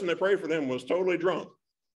 the person that prayed for them was totally drunk.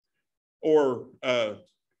 Or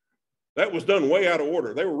that was done way out of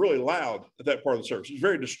order. They were really loud at that part of the service. It was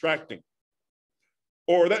very distracting.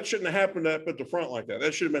 Or that shouldn't have happened up at the front like that.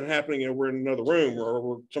 That should have been happening over in another room or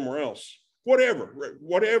over somewhere else.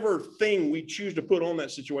 Whatever thing we choose to put on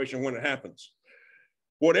that situation when it happens.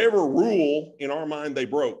 Whatever rule in our mind they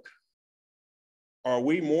broke. Are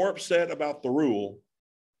we more upset about the rule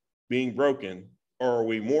being broken, or are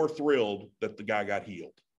we more thrilled that the guy got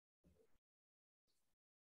healed?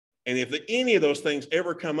 And if any of those things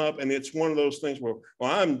ever come up and it's one of those things where,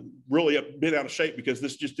 well, I'm really a bit out of shape because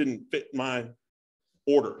this just didn't fit my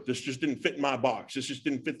order. This just didn't fit my box. This just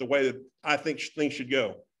didn't fit the way that I think things should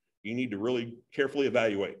go. You need to really carefully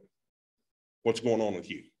evaluate what's going on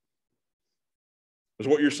with you.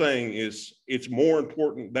 Because what you're saying is it's more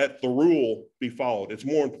important that the rule be followed. It's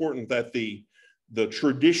more important that the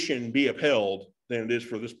tradition be upheld than it is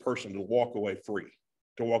for this person to walk away free,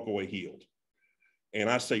 to walk away healed. And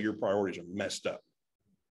I say your priorities are messed up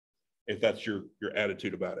if that's your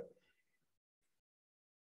attitude about it.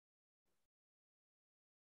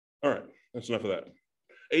 All right, that's enough of that.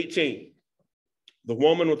 18, the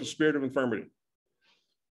woman with the spirit of infirmity.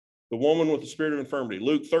 The woman with the spirit of infirmity.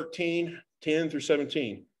 Luke 13, 10 through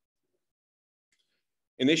 17.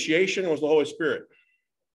 Initiation was the Holy Spirit.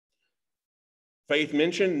 Faith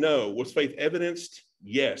mentioned? No. Was faith evidenced?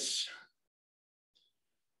 Yes.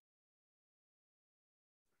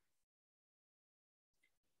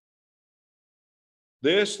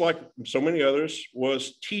 This, like so many others,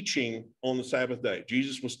 was teaching on the Sabbath day.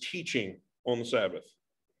 Jesus was teaching on the Sabbath.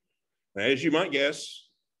 Now, as you might guess,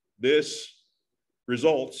 this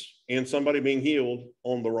results in somebody being healed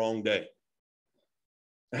on the wrong day.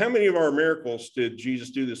 How many of our miracles did Jesus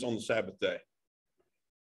do this on the Sabbath day?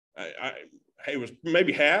 It was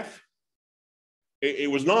maybe half. It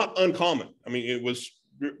was not uncommon. I mean, it was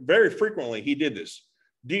very frequently he did this.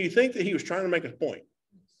 Do you think that he was trying to make a point?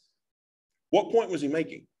 What point was he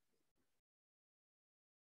making?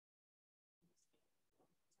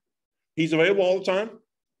 He's available all the time.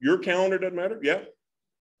 Your calendar doesn't matter. Yeah.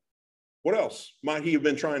 What else might he have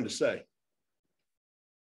been trying to say?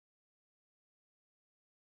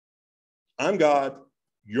 I'm God,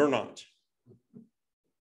 you're not.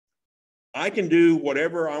 I can do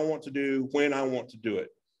whatever I want to do when I want to do it.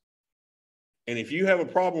 And if you have a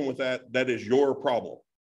problem with that, that is your problem.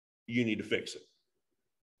 You need to fix it.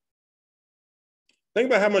 Think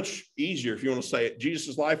about how much easier, if you want to say it,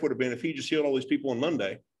 Jesus' life would have been if he just healed all these people on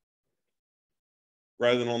Monday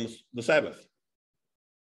rather than on the Sabbath.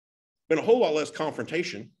 Been a whole lot less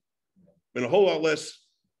confrontation, been a whole lot less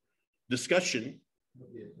discussion.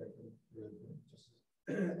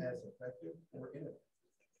 As effective or ineffective.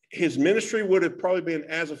 His ministry would have probably been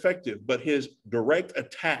as effective, but his direct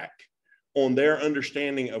attack on their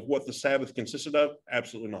understanding of what the Sabbath consisted of,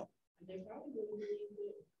 absolutely not. They probably wouldn't believe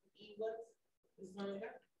that he was the Son of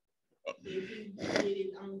God. If he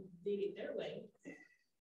did it their way.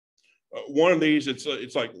 One of these, it's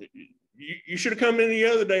like, you should have come any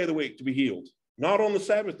other day of the week to be healed, not on the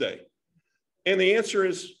Sabbath day. And the answer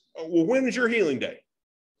is, well, when is your healing day?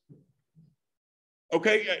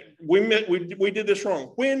 Okay, we did this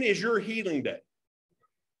wrong. When is your healing day?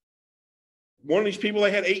 One of these people,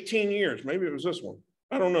 they had 18 years. Maybe it was this one.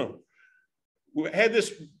 I don't know. We had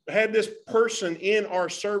this person in our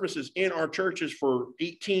services, in our churches for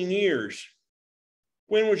 18 years.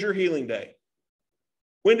 When was your healing day?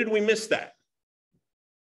 When did we miss that?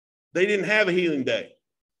 They didn't have a healing day.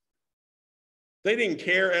 They didn't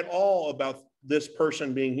care at all about this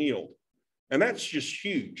person being healed. And that's just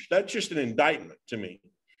huge. That's just an indictment to me.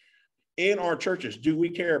 In our churches, do we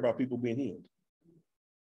care about people being healed?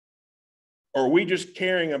 Or are we just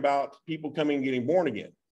caring about people coming and getting born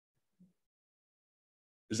again?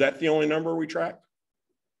 Is that the only number we track?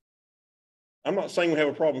 I'm not saying we have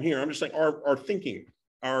a problem here. I'm just saying our thinking,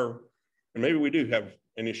 and maybe we do have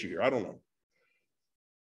an issue here. I don't know.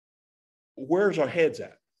 Where's our heads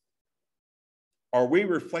at? Are we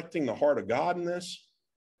reflecting the heart of God in this?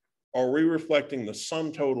 Are we reflecting the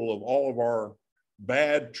sum total of all of our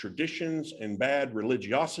bad traditions and bad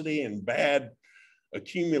religiosity and bad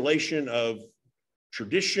accumulation of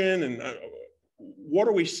tradition? And what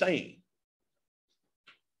are we saying?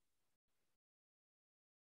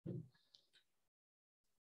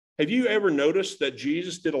 Have you ever noticed that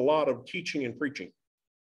Jesus did a lot of teaching and preaching?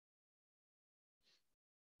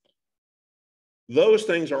 Those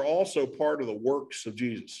things are also part of the works of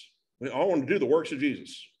Jesus. I want to do the works of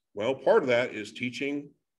Jesus. Well, part of that is teaching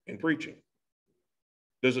and preaching.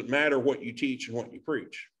 Does it matter what you teach and what you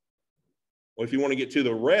preach? Well, if you want to get to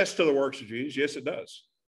the rest of the works of Jesus, yes, it does.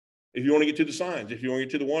 If you want to get to the signs, if you want to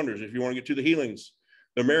get to the wonders, if you want to get to the healings,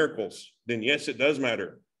 the miracles, then yes, it does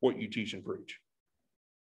matter what you teach and preach.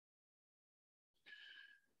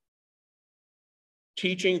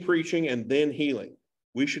 Teaching, preaching, and then healing.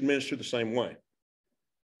 We should minister the same way.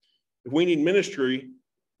 If we need ministry,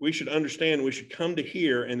 we should understand, we should come to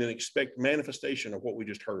hear and then expect manifestation of what we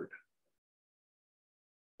just heard.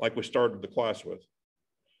 Like we started the class with.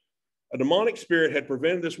 A demonic spirit had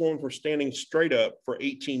prevented this woman from standing straight up for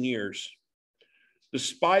 18 years.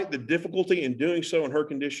 Despite the difficulty in doing so in her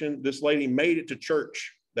condition, this lady made it to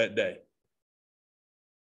church that day.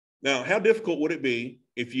 Now, how difficult would it be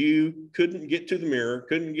if you couldn't get to the mirror,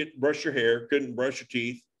 couldn't brush your hair, couldn't brush your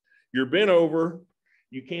teeth, you're bent over,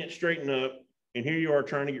 you can't straighten up, and here you are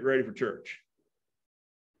trying to get ready for church?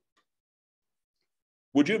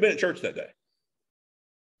 Would you have been at church that day?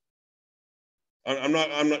 I'm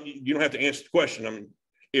not, you don't have to answer the question. I mean,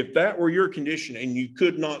 if that were your condition and you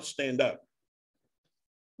could not stand up,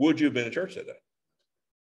 would you have been at church that day?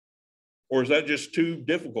 Or is that just too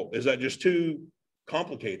difficult? Is that just too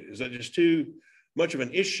complicated? Is that just too much of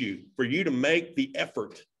an issue for you to make the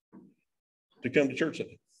effort to come to church that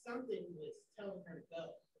day? Something was telling her to go.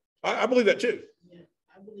 I believe that too. Yeah,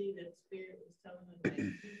 I believe that spirit was telling her that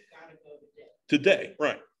you gotta go today. Today,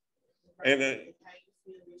 right. And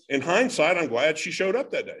in hindsight, I'm glad she showed up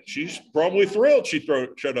that day. She's probably thrilled she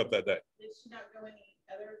showed up that day. Did she not go any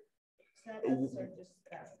other Sabbaths or just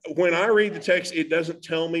that? When I read the text, it doesn't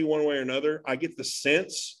tell me one way or another. I get the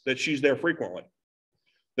sense that she's there frequently,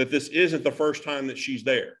 that this isn't the first time that she's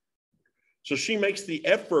there. So she makes the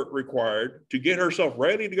effort required to get herself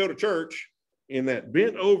ready to go to church in that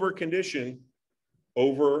bent over condition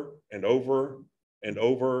over and over and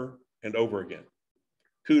over and over again.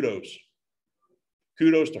 Kudos.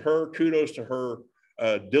 Kudos to her. Kudos to her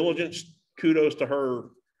diligence. Kudos to her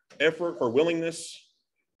effort, her willingness.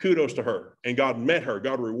 Kudos to her. And God met her.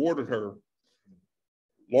 God rewarded her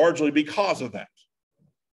largely because of that.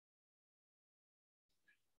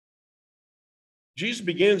 Jesus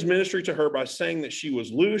begins ministry to her by saying that she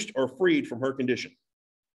was loosed or freed from her condition.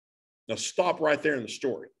 Now stop right there in the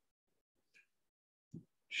story.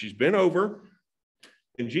 She's been over,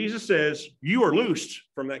 and Jesus says, you are loosed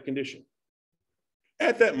from that condition.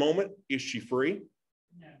 At that moment, is she free?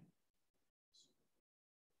 No.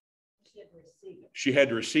 She had to receive it. She had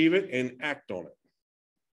to receive it and act on it.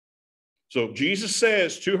 So Jesus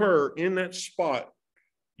says to her in that spot,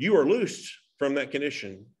 you are loosed from that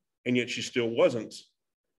condition, and yet she still wasn't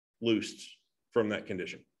loosed from that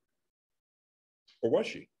condition. Or was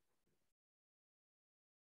she?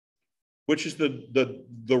 Which is the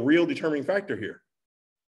real determining factor here.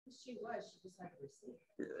 She was, she just had to receive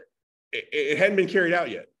it. It hadn't been carried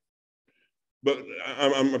out yet. But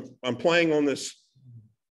I'm playing on this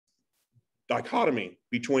dichotomy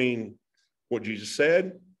between what Jesus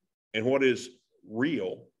said and what is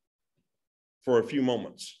real for a few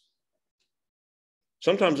moments.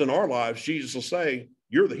 Sometimes in our lives, Jesus will say,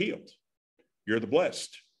 you're the healed, you're the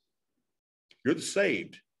blessed, you're the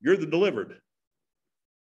saved, you're the delivered.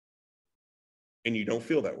 And you don't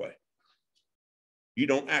feel that way. You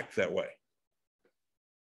don't act that way.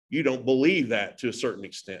 You don't believe that to a certain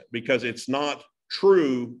extent because it's not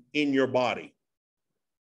true in your body.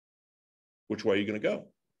 Which way are you going to go?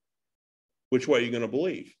 Which way are you going to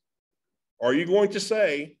believe? Are you going to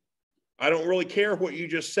say, I don't really care what you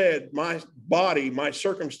just said. My body, my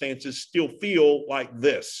circumstances still feel like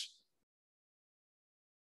this.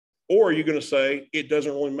 Or are you going to say, it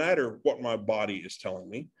doesn't really matter what my body is telling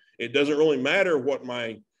me. It doesn't really matter what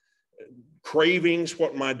my cravings,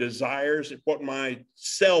 what my desires, what my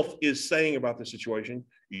self is saying about the situation.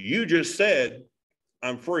 You just said,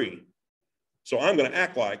 I'm free. So I'm going to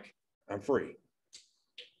act like I'm free.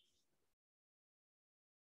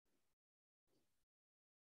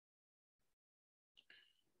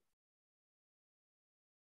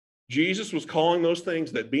 Jesus was calling those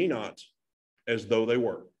things that be not as though they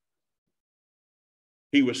were.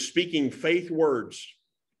 He was speaking faith words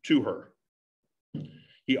to her.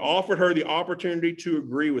 He offered her the opportunity to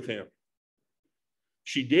agree with him.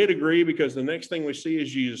 She did agree because the next thing we see is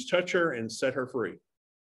Jesus touch her and set her free.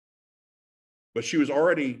 But she was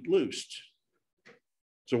already loosed.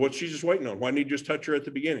 So what's Jesus waiting on? Why didn't he just touch her at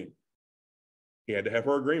the beginning? He had to have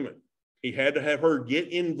her agreement. He had to have her get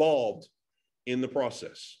involved in the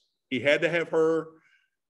process. He had to have her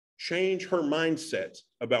change her mindset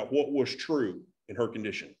about what was true in her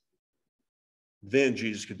condition. Then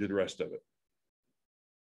Jesus could do the rest of it.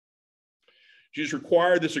 Jesus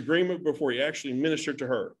required this agreement before he actually ministered to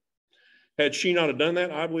her. Had she not have done that,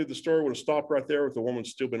 I believe the story would have stopped right there with the woman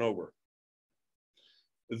still been over.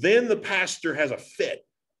 Then the pastor has a fit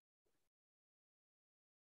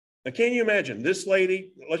Now, can you imagine this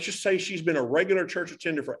lady? Let's just say she's been a regular church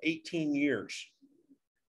attender for 18 years.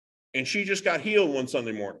 And she just got healed one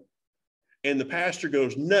Sunday morning. And the pastor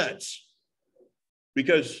goes nuts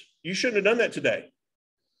because you shouldn't have done that today.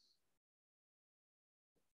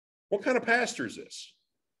 What kind of pastor is this?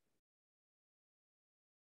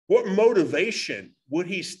 What motivation would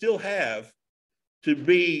he still have to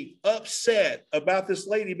be upset about this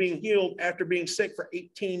lady being healed after being sick for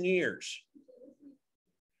 18 years?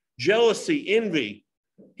 Jealousy, envy.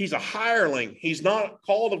 He's a hireling. He's not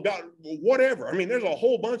called of God, whatever. I mean, there's a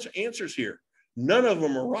whole bunch of answers here. None of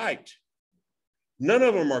them are right. None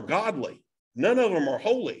of them are godly. None of them are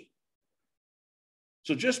holy.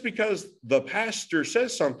 So just because the pastor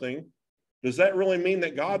says something, does that really mean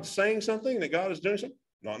that God's saying something, that God is doing something?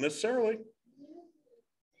 Not necessarily.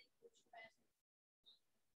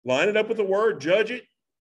 Line it up with the word, judge it,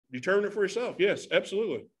 determine it for yourself. Yes,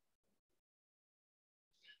 absolutely.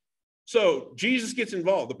 So Jesus gets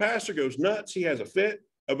involved. The pastor goes nuts. He has a fit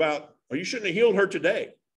about, oh, you shouldn't have healed her today.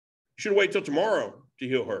 You should wait till tomorrow to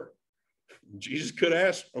heal her. Jesus could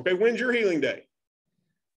ask, okay, when's your healing day?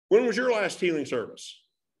 When was your last healing service?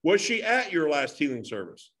 Was she at your last healing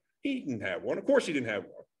service? He didn't have one. Of course he didn't have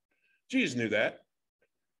one. Jesus knew that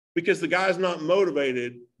because the guy's not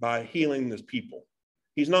motivated by healing this people.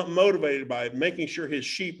 He's not motivated by making sure his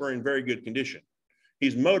sheep are in very good condition.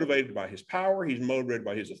 He's motivated by his power. He's motivated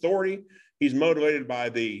by his authority. He's motivated by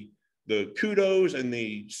the kudos and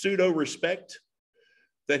the pseudo respect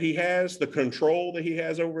that he has, the control that he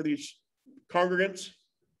has over these congregants.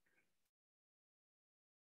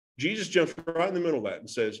 Jesus jumps right in the middle of that and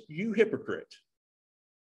says, you hypocrite.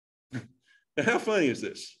 Now, how funny is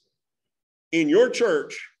this? In your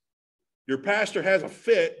church, your pastor has a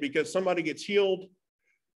fit because somebody gets healed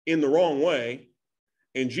in the wrong way.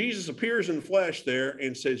 And Jesus appears in the flesh there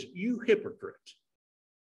and says, you hypocrite.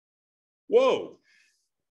 Whoa.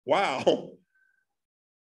 Wow.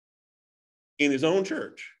 In his own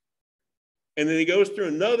church. And then he goes through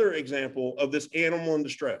another example of this animal in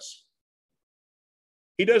distress.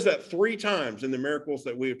 He does that 3 times in the miracles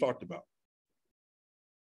that we have talked about.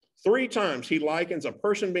 3 times he likens a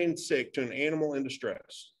person being sick to an animal in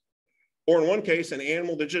distress. Or in one case, an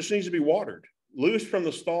animal that just needs to be watered, loosed from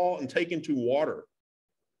the stall and taken to water.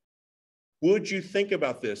 Would you think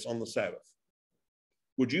about this on the Sabbath?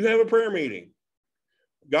 Would you have a prayer meeting?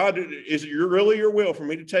 God, is it really your will for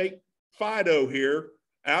me to take Fido here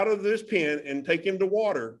out of this pen and take him to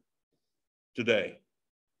water today?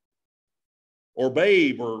 Or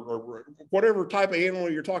Babe, or whatever type of animal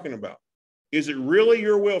you're talking about. Is it really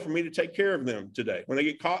your will for me to take care of them today when they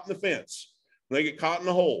get caught in the fence, when they get caught in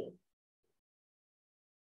the hole?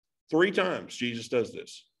 3 times Jesus does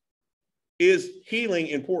this. Is healing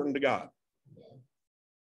important to God?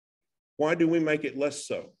 Why do we make it less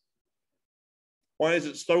so? Why is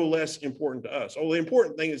it so less important to us? Oh, the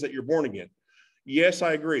important thing is that you're born again. Yes,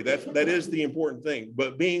 I agree. That is the important thing.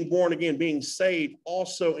 But being born again, being saved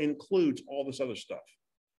also includes all this other stuff.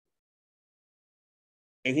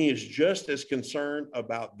 And he is just as concerned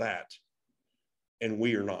about that. And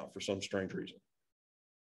we are not for some strange reason.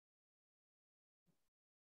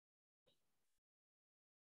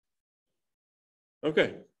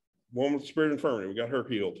 Okay. Woman with the spirit of infirmity. We got her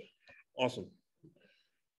healed. Awesome.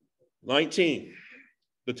 19,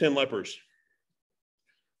 the 10 lepers.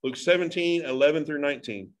 Luke 17, 11 through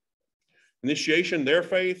 19. Initiation, their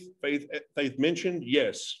faith mentioned,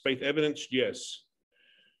 yes. Faith evidenced, yes.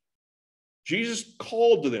 Jesus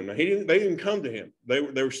called to them. Now, they didn't come to him. They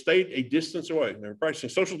were stayed a distance away. They were practicing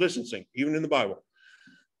social distancing, even in the Bible.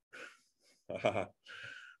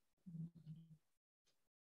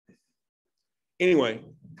 Anyway,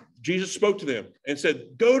 Jesus spoke to them and said,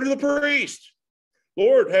 go to the priest.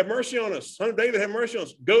 Lord, have mercy on us. Son of David, have mercy on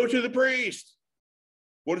us. Go to the priest.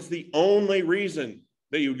 What is the only reason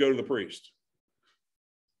that you would go to the priest?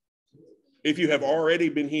 If you have already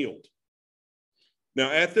been healed.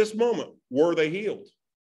 Now, at this moment, were they healed?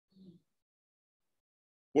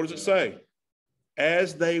 What does it say?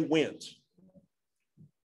 As they went.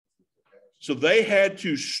 So they had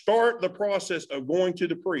to start the process of going to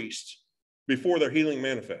the priest before their healing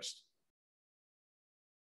manifests.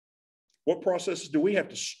 What processes do we have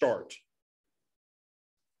to start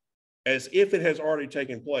as if it has already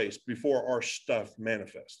taken place before our stuff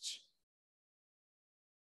manifests?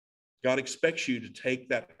 God expects you to take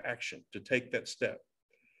that action, to take that step.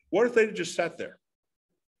 What if they just sat there?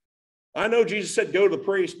 I know Jesus said go to the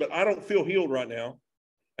priest, but I don't feel healed right now.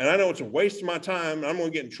 And I know it's a waste of my time. And I'm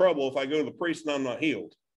going to get in trouble if I go to the priest and I'm not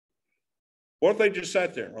healed. What if they just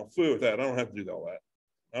sat there? I'll fool with that. I don't have to do all that.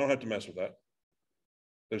 I don't have to mess with that.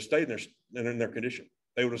 They're staying in their condition.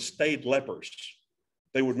 They would have stayed lepers.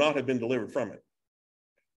 They would not have been delivered from it.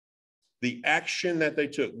 The action that they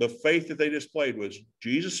took, the faith that they displayed was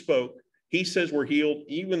Jesus spoke. He says we're healed,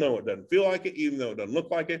 even though it doesn't feel like it, even though it doesn't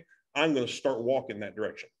look like it. I'm going to start walking that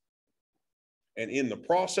direction. And in the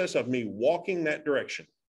process of me walking that direction,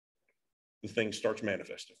 the thing starts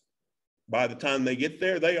manifesting. By the time they get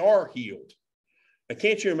there, they are healed. Now,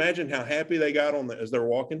 can't you imagine how happy they got as they're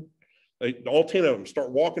walking? All 10 of them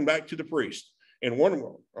start walking back to the priest. And one of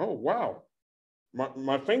them, oh, wow,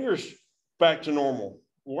 my fingers back to normal.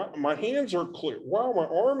 My hands are clear. Wow, my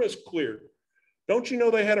arm is clear. Don't you know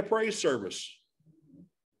they had a praise service?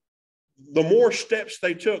 The more steps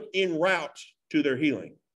they took en route to their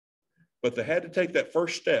healing, but they had to take that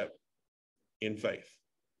first step in faith.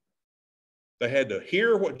 They had to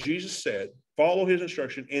hear what Jesus said, follow his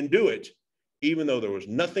instruction, and do it, even though there was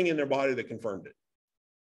nothing in their body that confirmed it.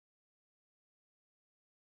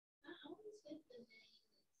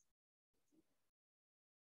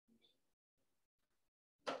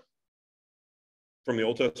 From the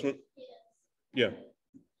Old Testament? Yeah.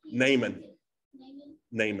 Naaman.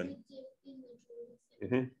 Naaman.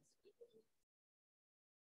 Mm-hmm.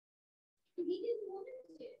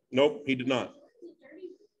 Nope, he did not.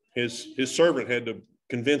 His servant had to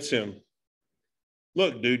convince him,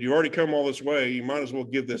 look, dude, you already come all this way. You might as well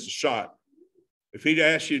give this a shot. If he'd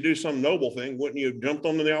asked you to do some noble thing, wouldn't you have jumped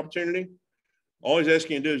onto the opportunity? All he's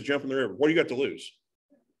asking you to do is jump in the river. What do you got to lose?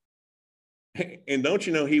 And don't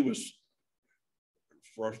you know he was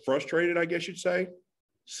frustrated, I guess you'd say,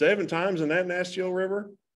 7 times in that nasty old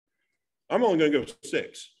river? I'm only going to go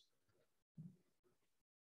 6.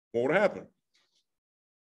 What would happen?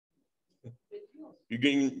 You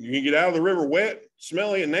can get out of the river wet,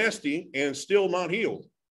 smelly, and nasty, and still not healed.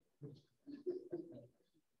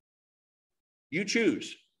 You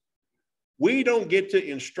choose. We don't get to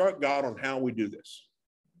instruct God on how we do this.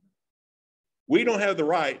 We don't have the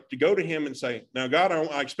right to go to him and say, now, God,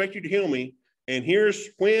 I expect you to heal me, and here's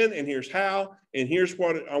when, and here's how, and here's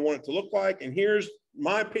what I want it to look like, and here's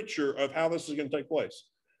my picture of how this is going to take place.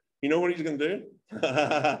 You know what he's going to do?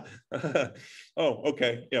 Oh,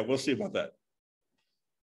 okay. Yeah, we'll see about that.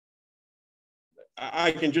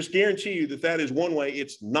 I can just guarantee you that is one way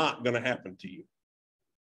it's not going to happen to you.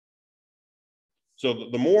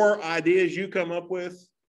 So the more ideas you come up with,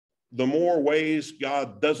 the more ways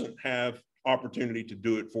God doesn't have opportunity to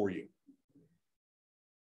do it for you.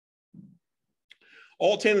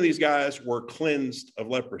 All 10 of these guys were cleansed of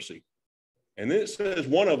leprosy. And then it says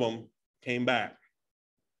one of them came back.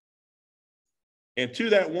 And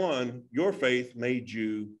to that one, your faith made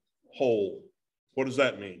you whole. What does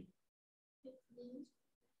that mean?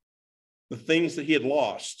 The things that he had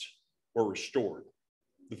lost were restored.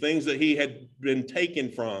 The things that he had been taken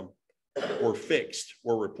from were fixed,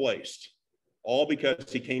 were replaced. All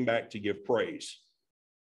because he came back to give praise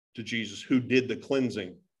to Jesus, who did the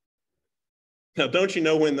cleansing. Now, don't you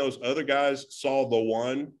know when those other guys saw the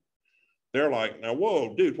one, they're like, now,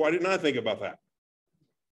 whoa, dude, why didn't I think about that?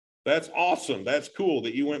 That's awesome. That's cool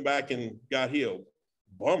that you went back and got healed.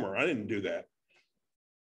 Bummer, I didn't do that.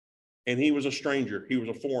 And he was a stranger. He was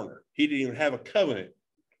a foreigner. He didn't even have a covenant.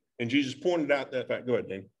 And Jesus pointed out that fact. Go ahead,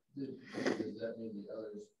 Dan. Does that mean the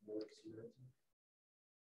others were Samaritan?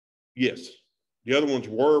 Yes. The other ones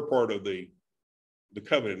were part of the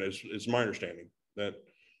covenant, is my understanding, that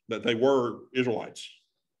they were Israelites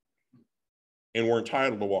and were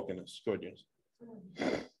entitled to walk in this. Go ahead, James.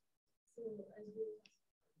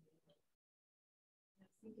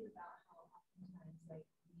 Thinking about how oftentimes, like,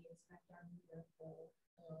 we expect our miracle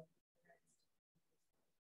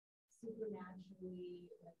supernaturally,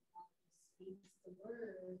 like, God speaks the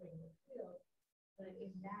word and we're healed. But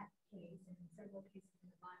in that case, and in several cases in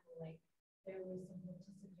the Bible, like, there was some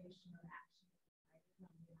participation or action on behalf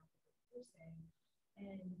of the person.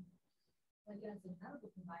 And like, as a medical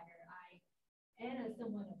provider, and as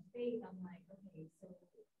someone of faith, I'm like, okay, so,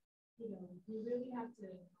 you know, we really have to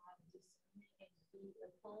have discernment and be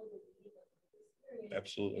like, follow the lead of the Holy Spirit.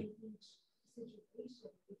 Absolutely. In each situation,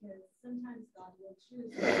 because sometimes God will choose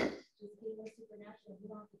to just give us supernatural. We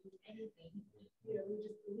don't have to do anything. You know, we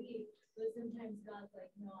just believe. But sometimes God's like,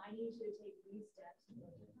 no, I need you to take these steps in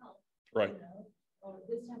order to help. Right. You know, or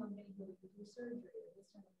this time I'm going to go through surgery, or this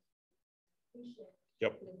time I'm going to patient.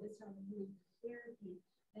 Yep. You know, this time I'm going to therapy.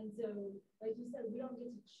 And so, like you said, we don't get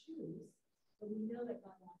to choose, but we know that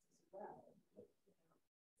God wants us well. You know?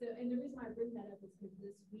 So, and the reason why I bring that up is because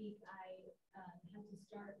this week I had to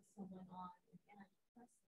start someone on an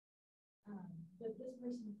antidepressant. But this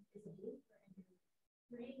person is a believer and they're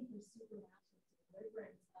praying for supernatural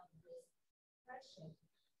deliverance of this depression.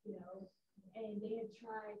 You know, and they had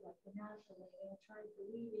tried like the natural way, they had tried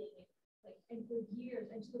believing, and for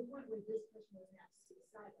years, and to the point where this person was now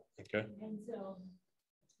suicidal. Okay. And so,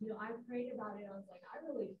 I prayed about it. I was like, I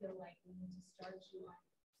really feel like we need to start you on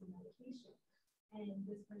some medication. And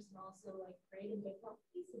this person also prayed and they felt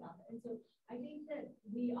peace about it. And so I think that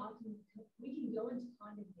we can go into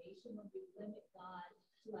condemnation when we limit God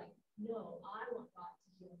to no, I want God to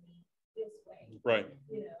heal me this way. Right.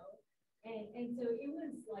 And so it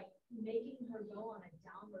was making her go on a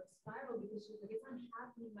downward spiral because she was like, it's not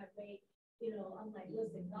happening my way. I'm like,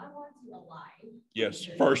 listen, God wants you alive. Yes,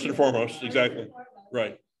 first and foremost, exactly.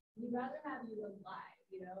 Right. We'd rather have you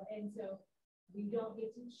alive, and so we don't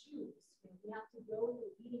get to choose. We have to go with the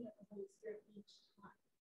leading of the Holy Spirit each time.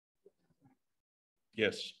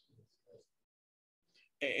 Yes.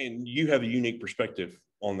 And you have a unique perspective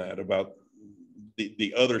on that about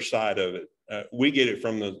the other side of it. We get it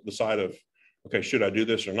from the side of, okay, should I do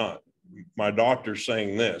this or not? My doctor's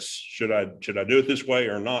saying this. Should I do it this way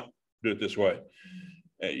or not do it this way?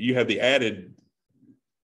 You have the added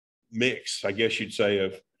mix, I guess you'd say,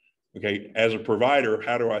 of, okay, as a provider,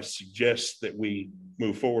 how do I suggest that we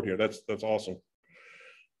move forward here? That's awesome.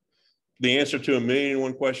 The answer to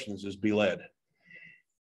 1,000,001 questions is be led.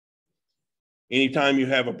 Anytime you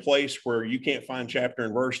have a place where you can't find chapter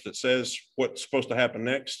and verse that says what's supposed to happen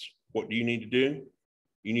next, what do you need to do?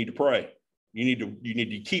 You need to pray. You need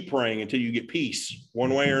to keep praying until you get peace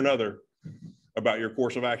one way or another about your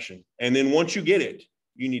course of action. And then once you get it,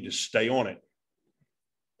 you need to stay on it.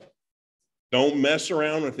 Don't mess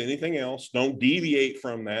around with anything else. Don't deviate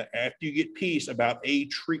from that. After you get peace about a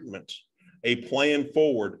treatment, a plan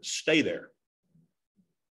forward, stay there.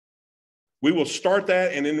 We will start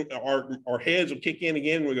that, and then our heads will kick in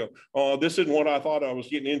again. We go, oh, this isn't what I thought I was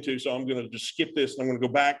getting into, so I'm going to just skip this, and I'm going to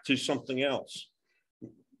go back to something else.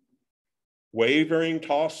 Wavering,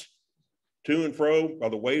 tossed to and fro by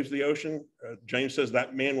the waves of the ocean, James says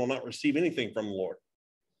that man will not receive anything from the Lord.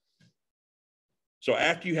 So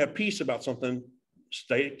after you have peace about something,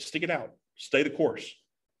 stick it out. Stay the course.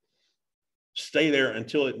 Stay there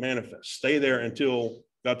until it manifests. Stay there until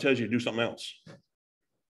God tells you to do something else.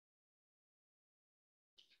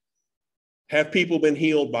 Have people been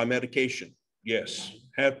healed by medication? Yes.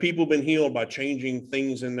 Have people been healed by changing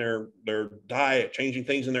things in their diet, changing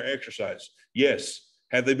things in their exercise? Yes.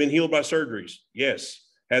 Have they been healed by surgeries? Yes.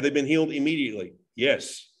 Have they been healed immediately?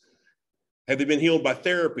 Yes. Have they been healed by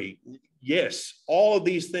therapy? Yes. All of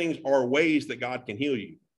these things are ways that God can heal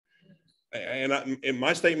you. And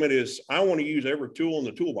my statement is, I want to use every tool in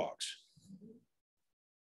the toolbox.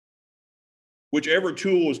 Whichever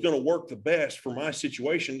tool is going to work the best for my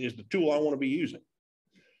situation is the tool I want to be using.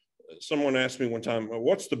 Someone asked me one time, well,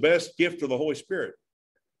 what's the best gift of the Holy Spirit?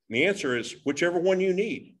 And the answer is whichever one you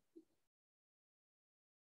need.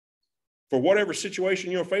 For whatever situation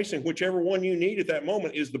you're facing, whichever one you need at that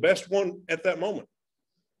moment is the best one at that moment.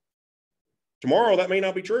 Tomorrow, that may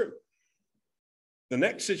not be true. The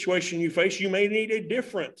next situation you face, you may need a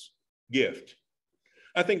different gift.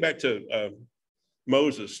 I think back to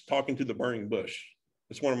Moses talking to the burning bush.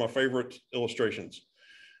 It's one of my favorite illustrations.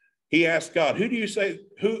 He asked God, who do you say,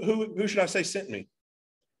 who should I say sent me?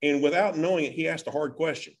 And without knowing it, he asked a hard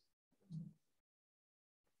question.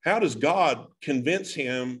 How does God convince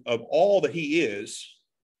him of all that he is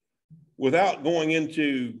without going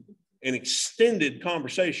into an extended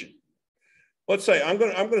conversation? Let's say I'm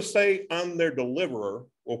going to say I'm their deliverer.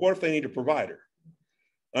 Well, what if they need a provider?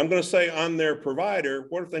 I'm going to say I'm their provider.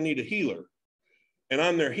 What if they need a healer? And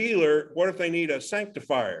I'm their healer. What if they need a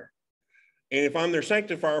sanctifier? And if I'm their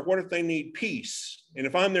sanctifier, what if they need peace? And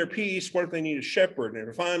if I'm their peace, what if they need a shepherd? And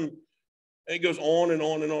it goes on and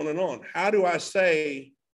on and on and on. How do I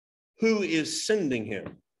say who is sending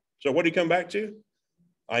him? So what do you come back to?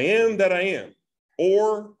 I am that I am,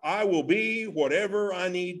 or I will be whatever I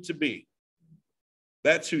need to be.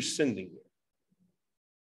 That's who's sending you.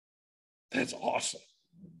 That's awesome.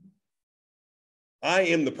 I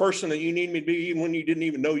am the person that you need me to be, even when you didn't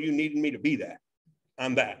even know you needed me to be that.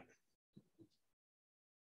 I'm that.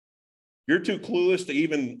 You're too clueless to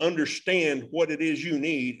even understand what it is you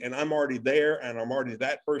need, and I'm already there, and I'm already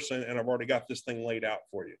that person, and I've already got this thing laid out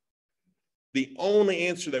for you. The only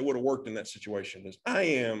answer that would have worked in that situation is, I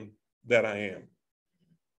am that I am.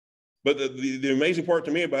 But the amazing part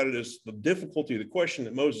to me about it is the difficulty of the question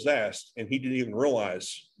that Moses asked, and he didn't even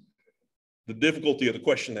realize the difficulty of the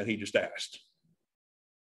question that he just asked.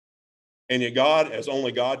 And yet God, as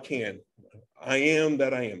only God can, I am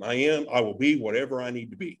that I am. I will be whatever I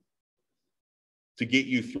need to be to get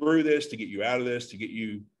you through this, to get you out of this, to get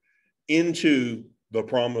you into the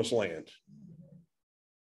promised land.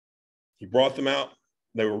 He brought them out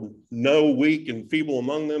There were no weak and feeble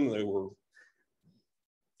among them. They were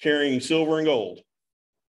carrying silver and gold.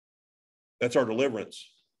 That's our deliverance.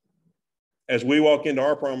 As we walk into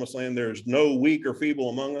our promised land, there's no weak or feeble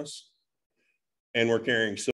among us, and we're carrying silver.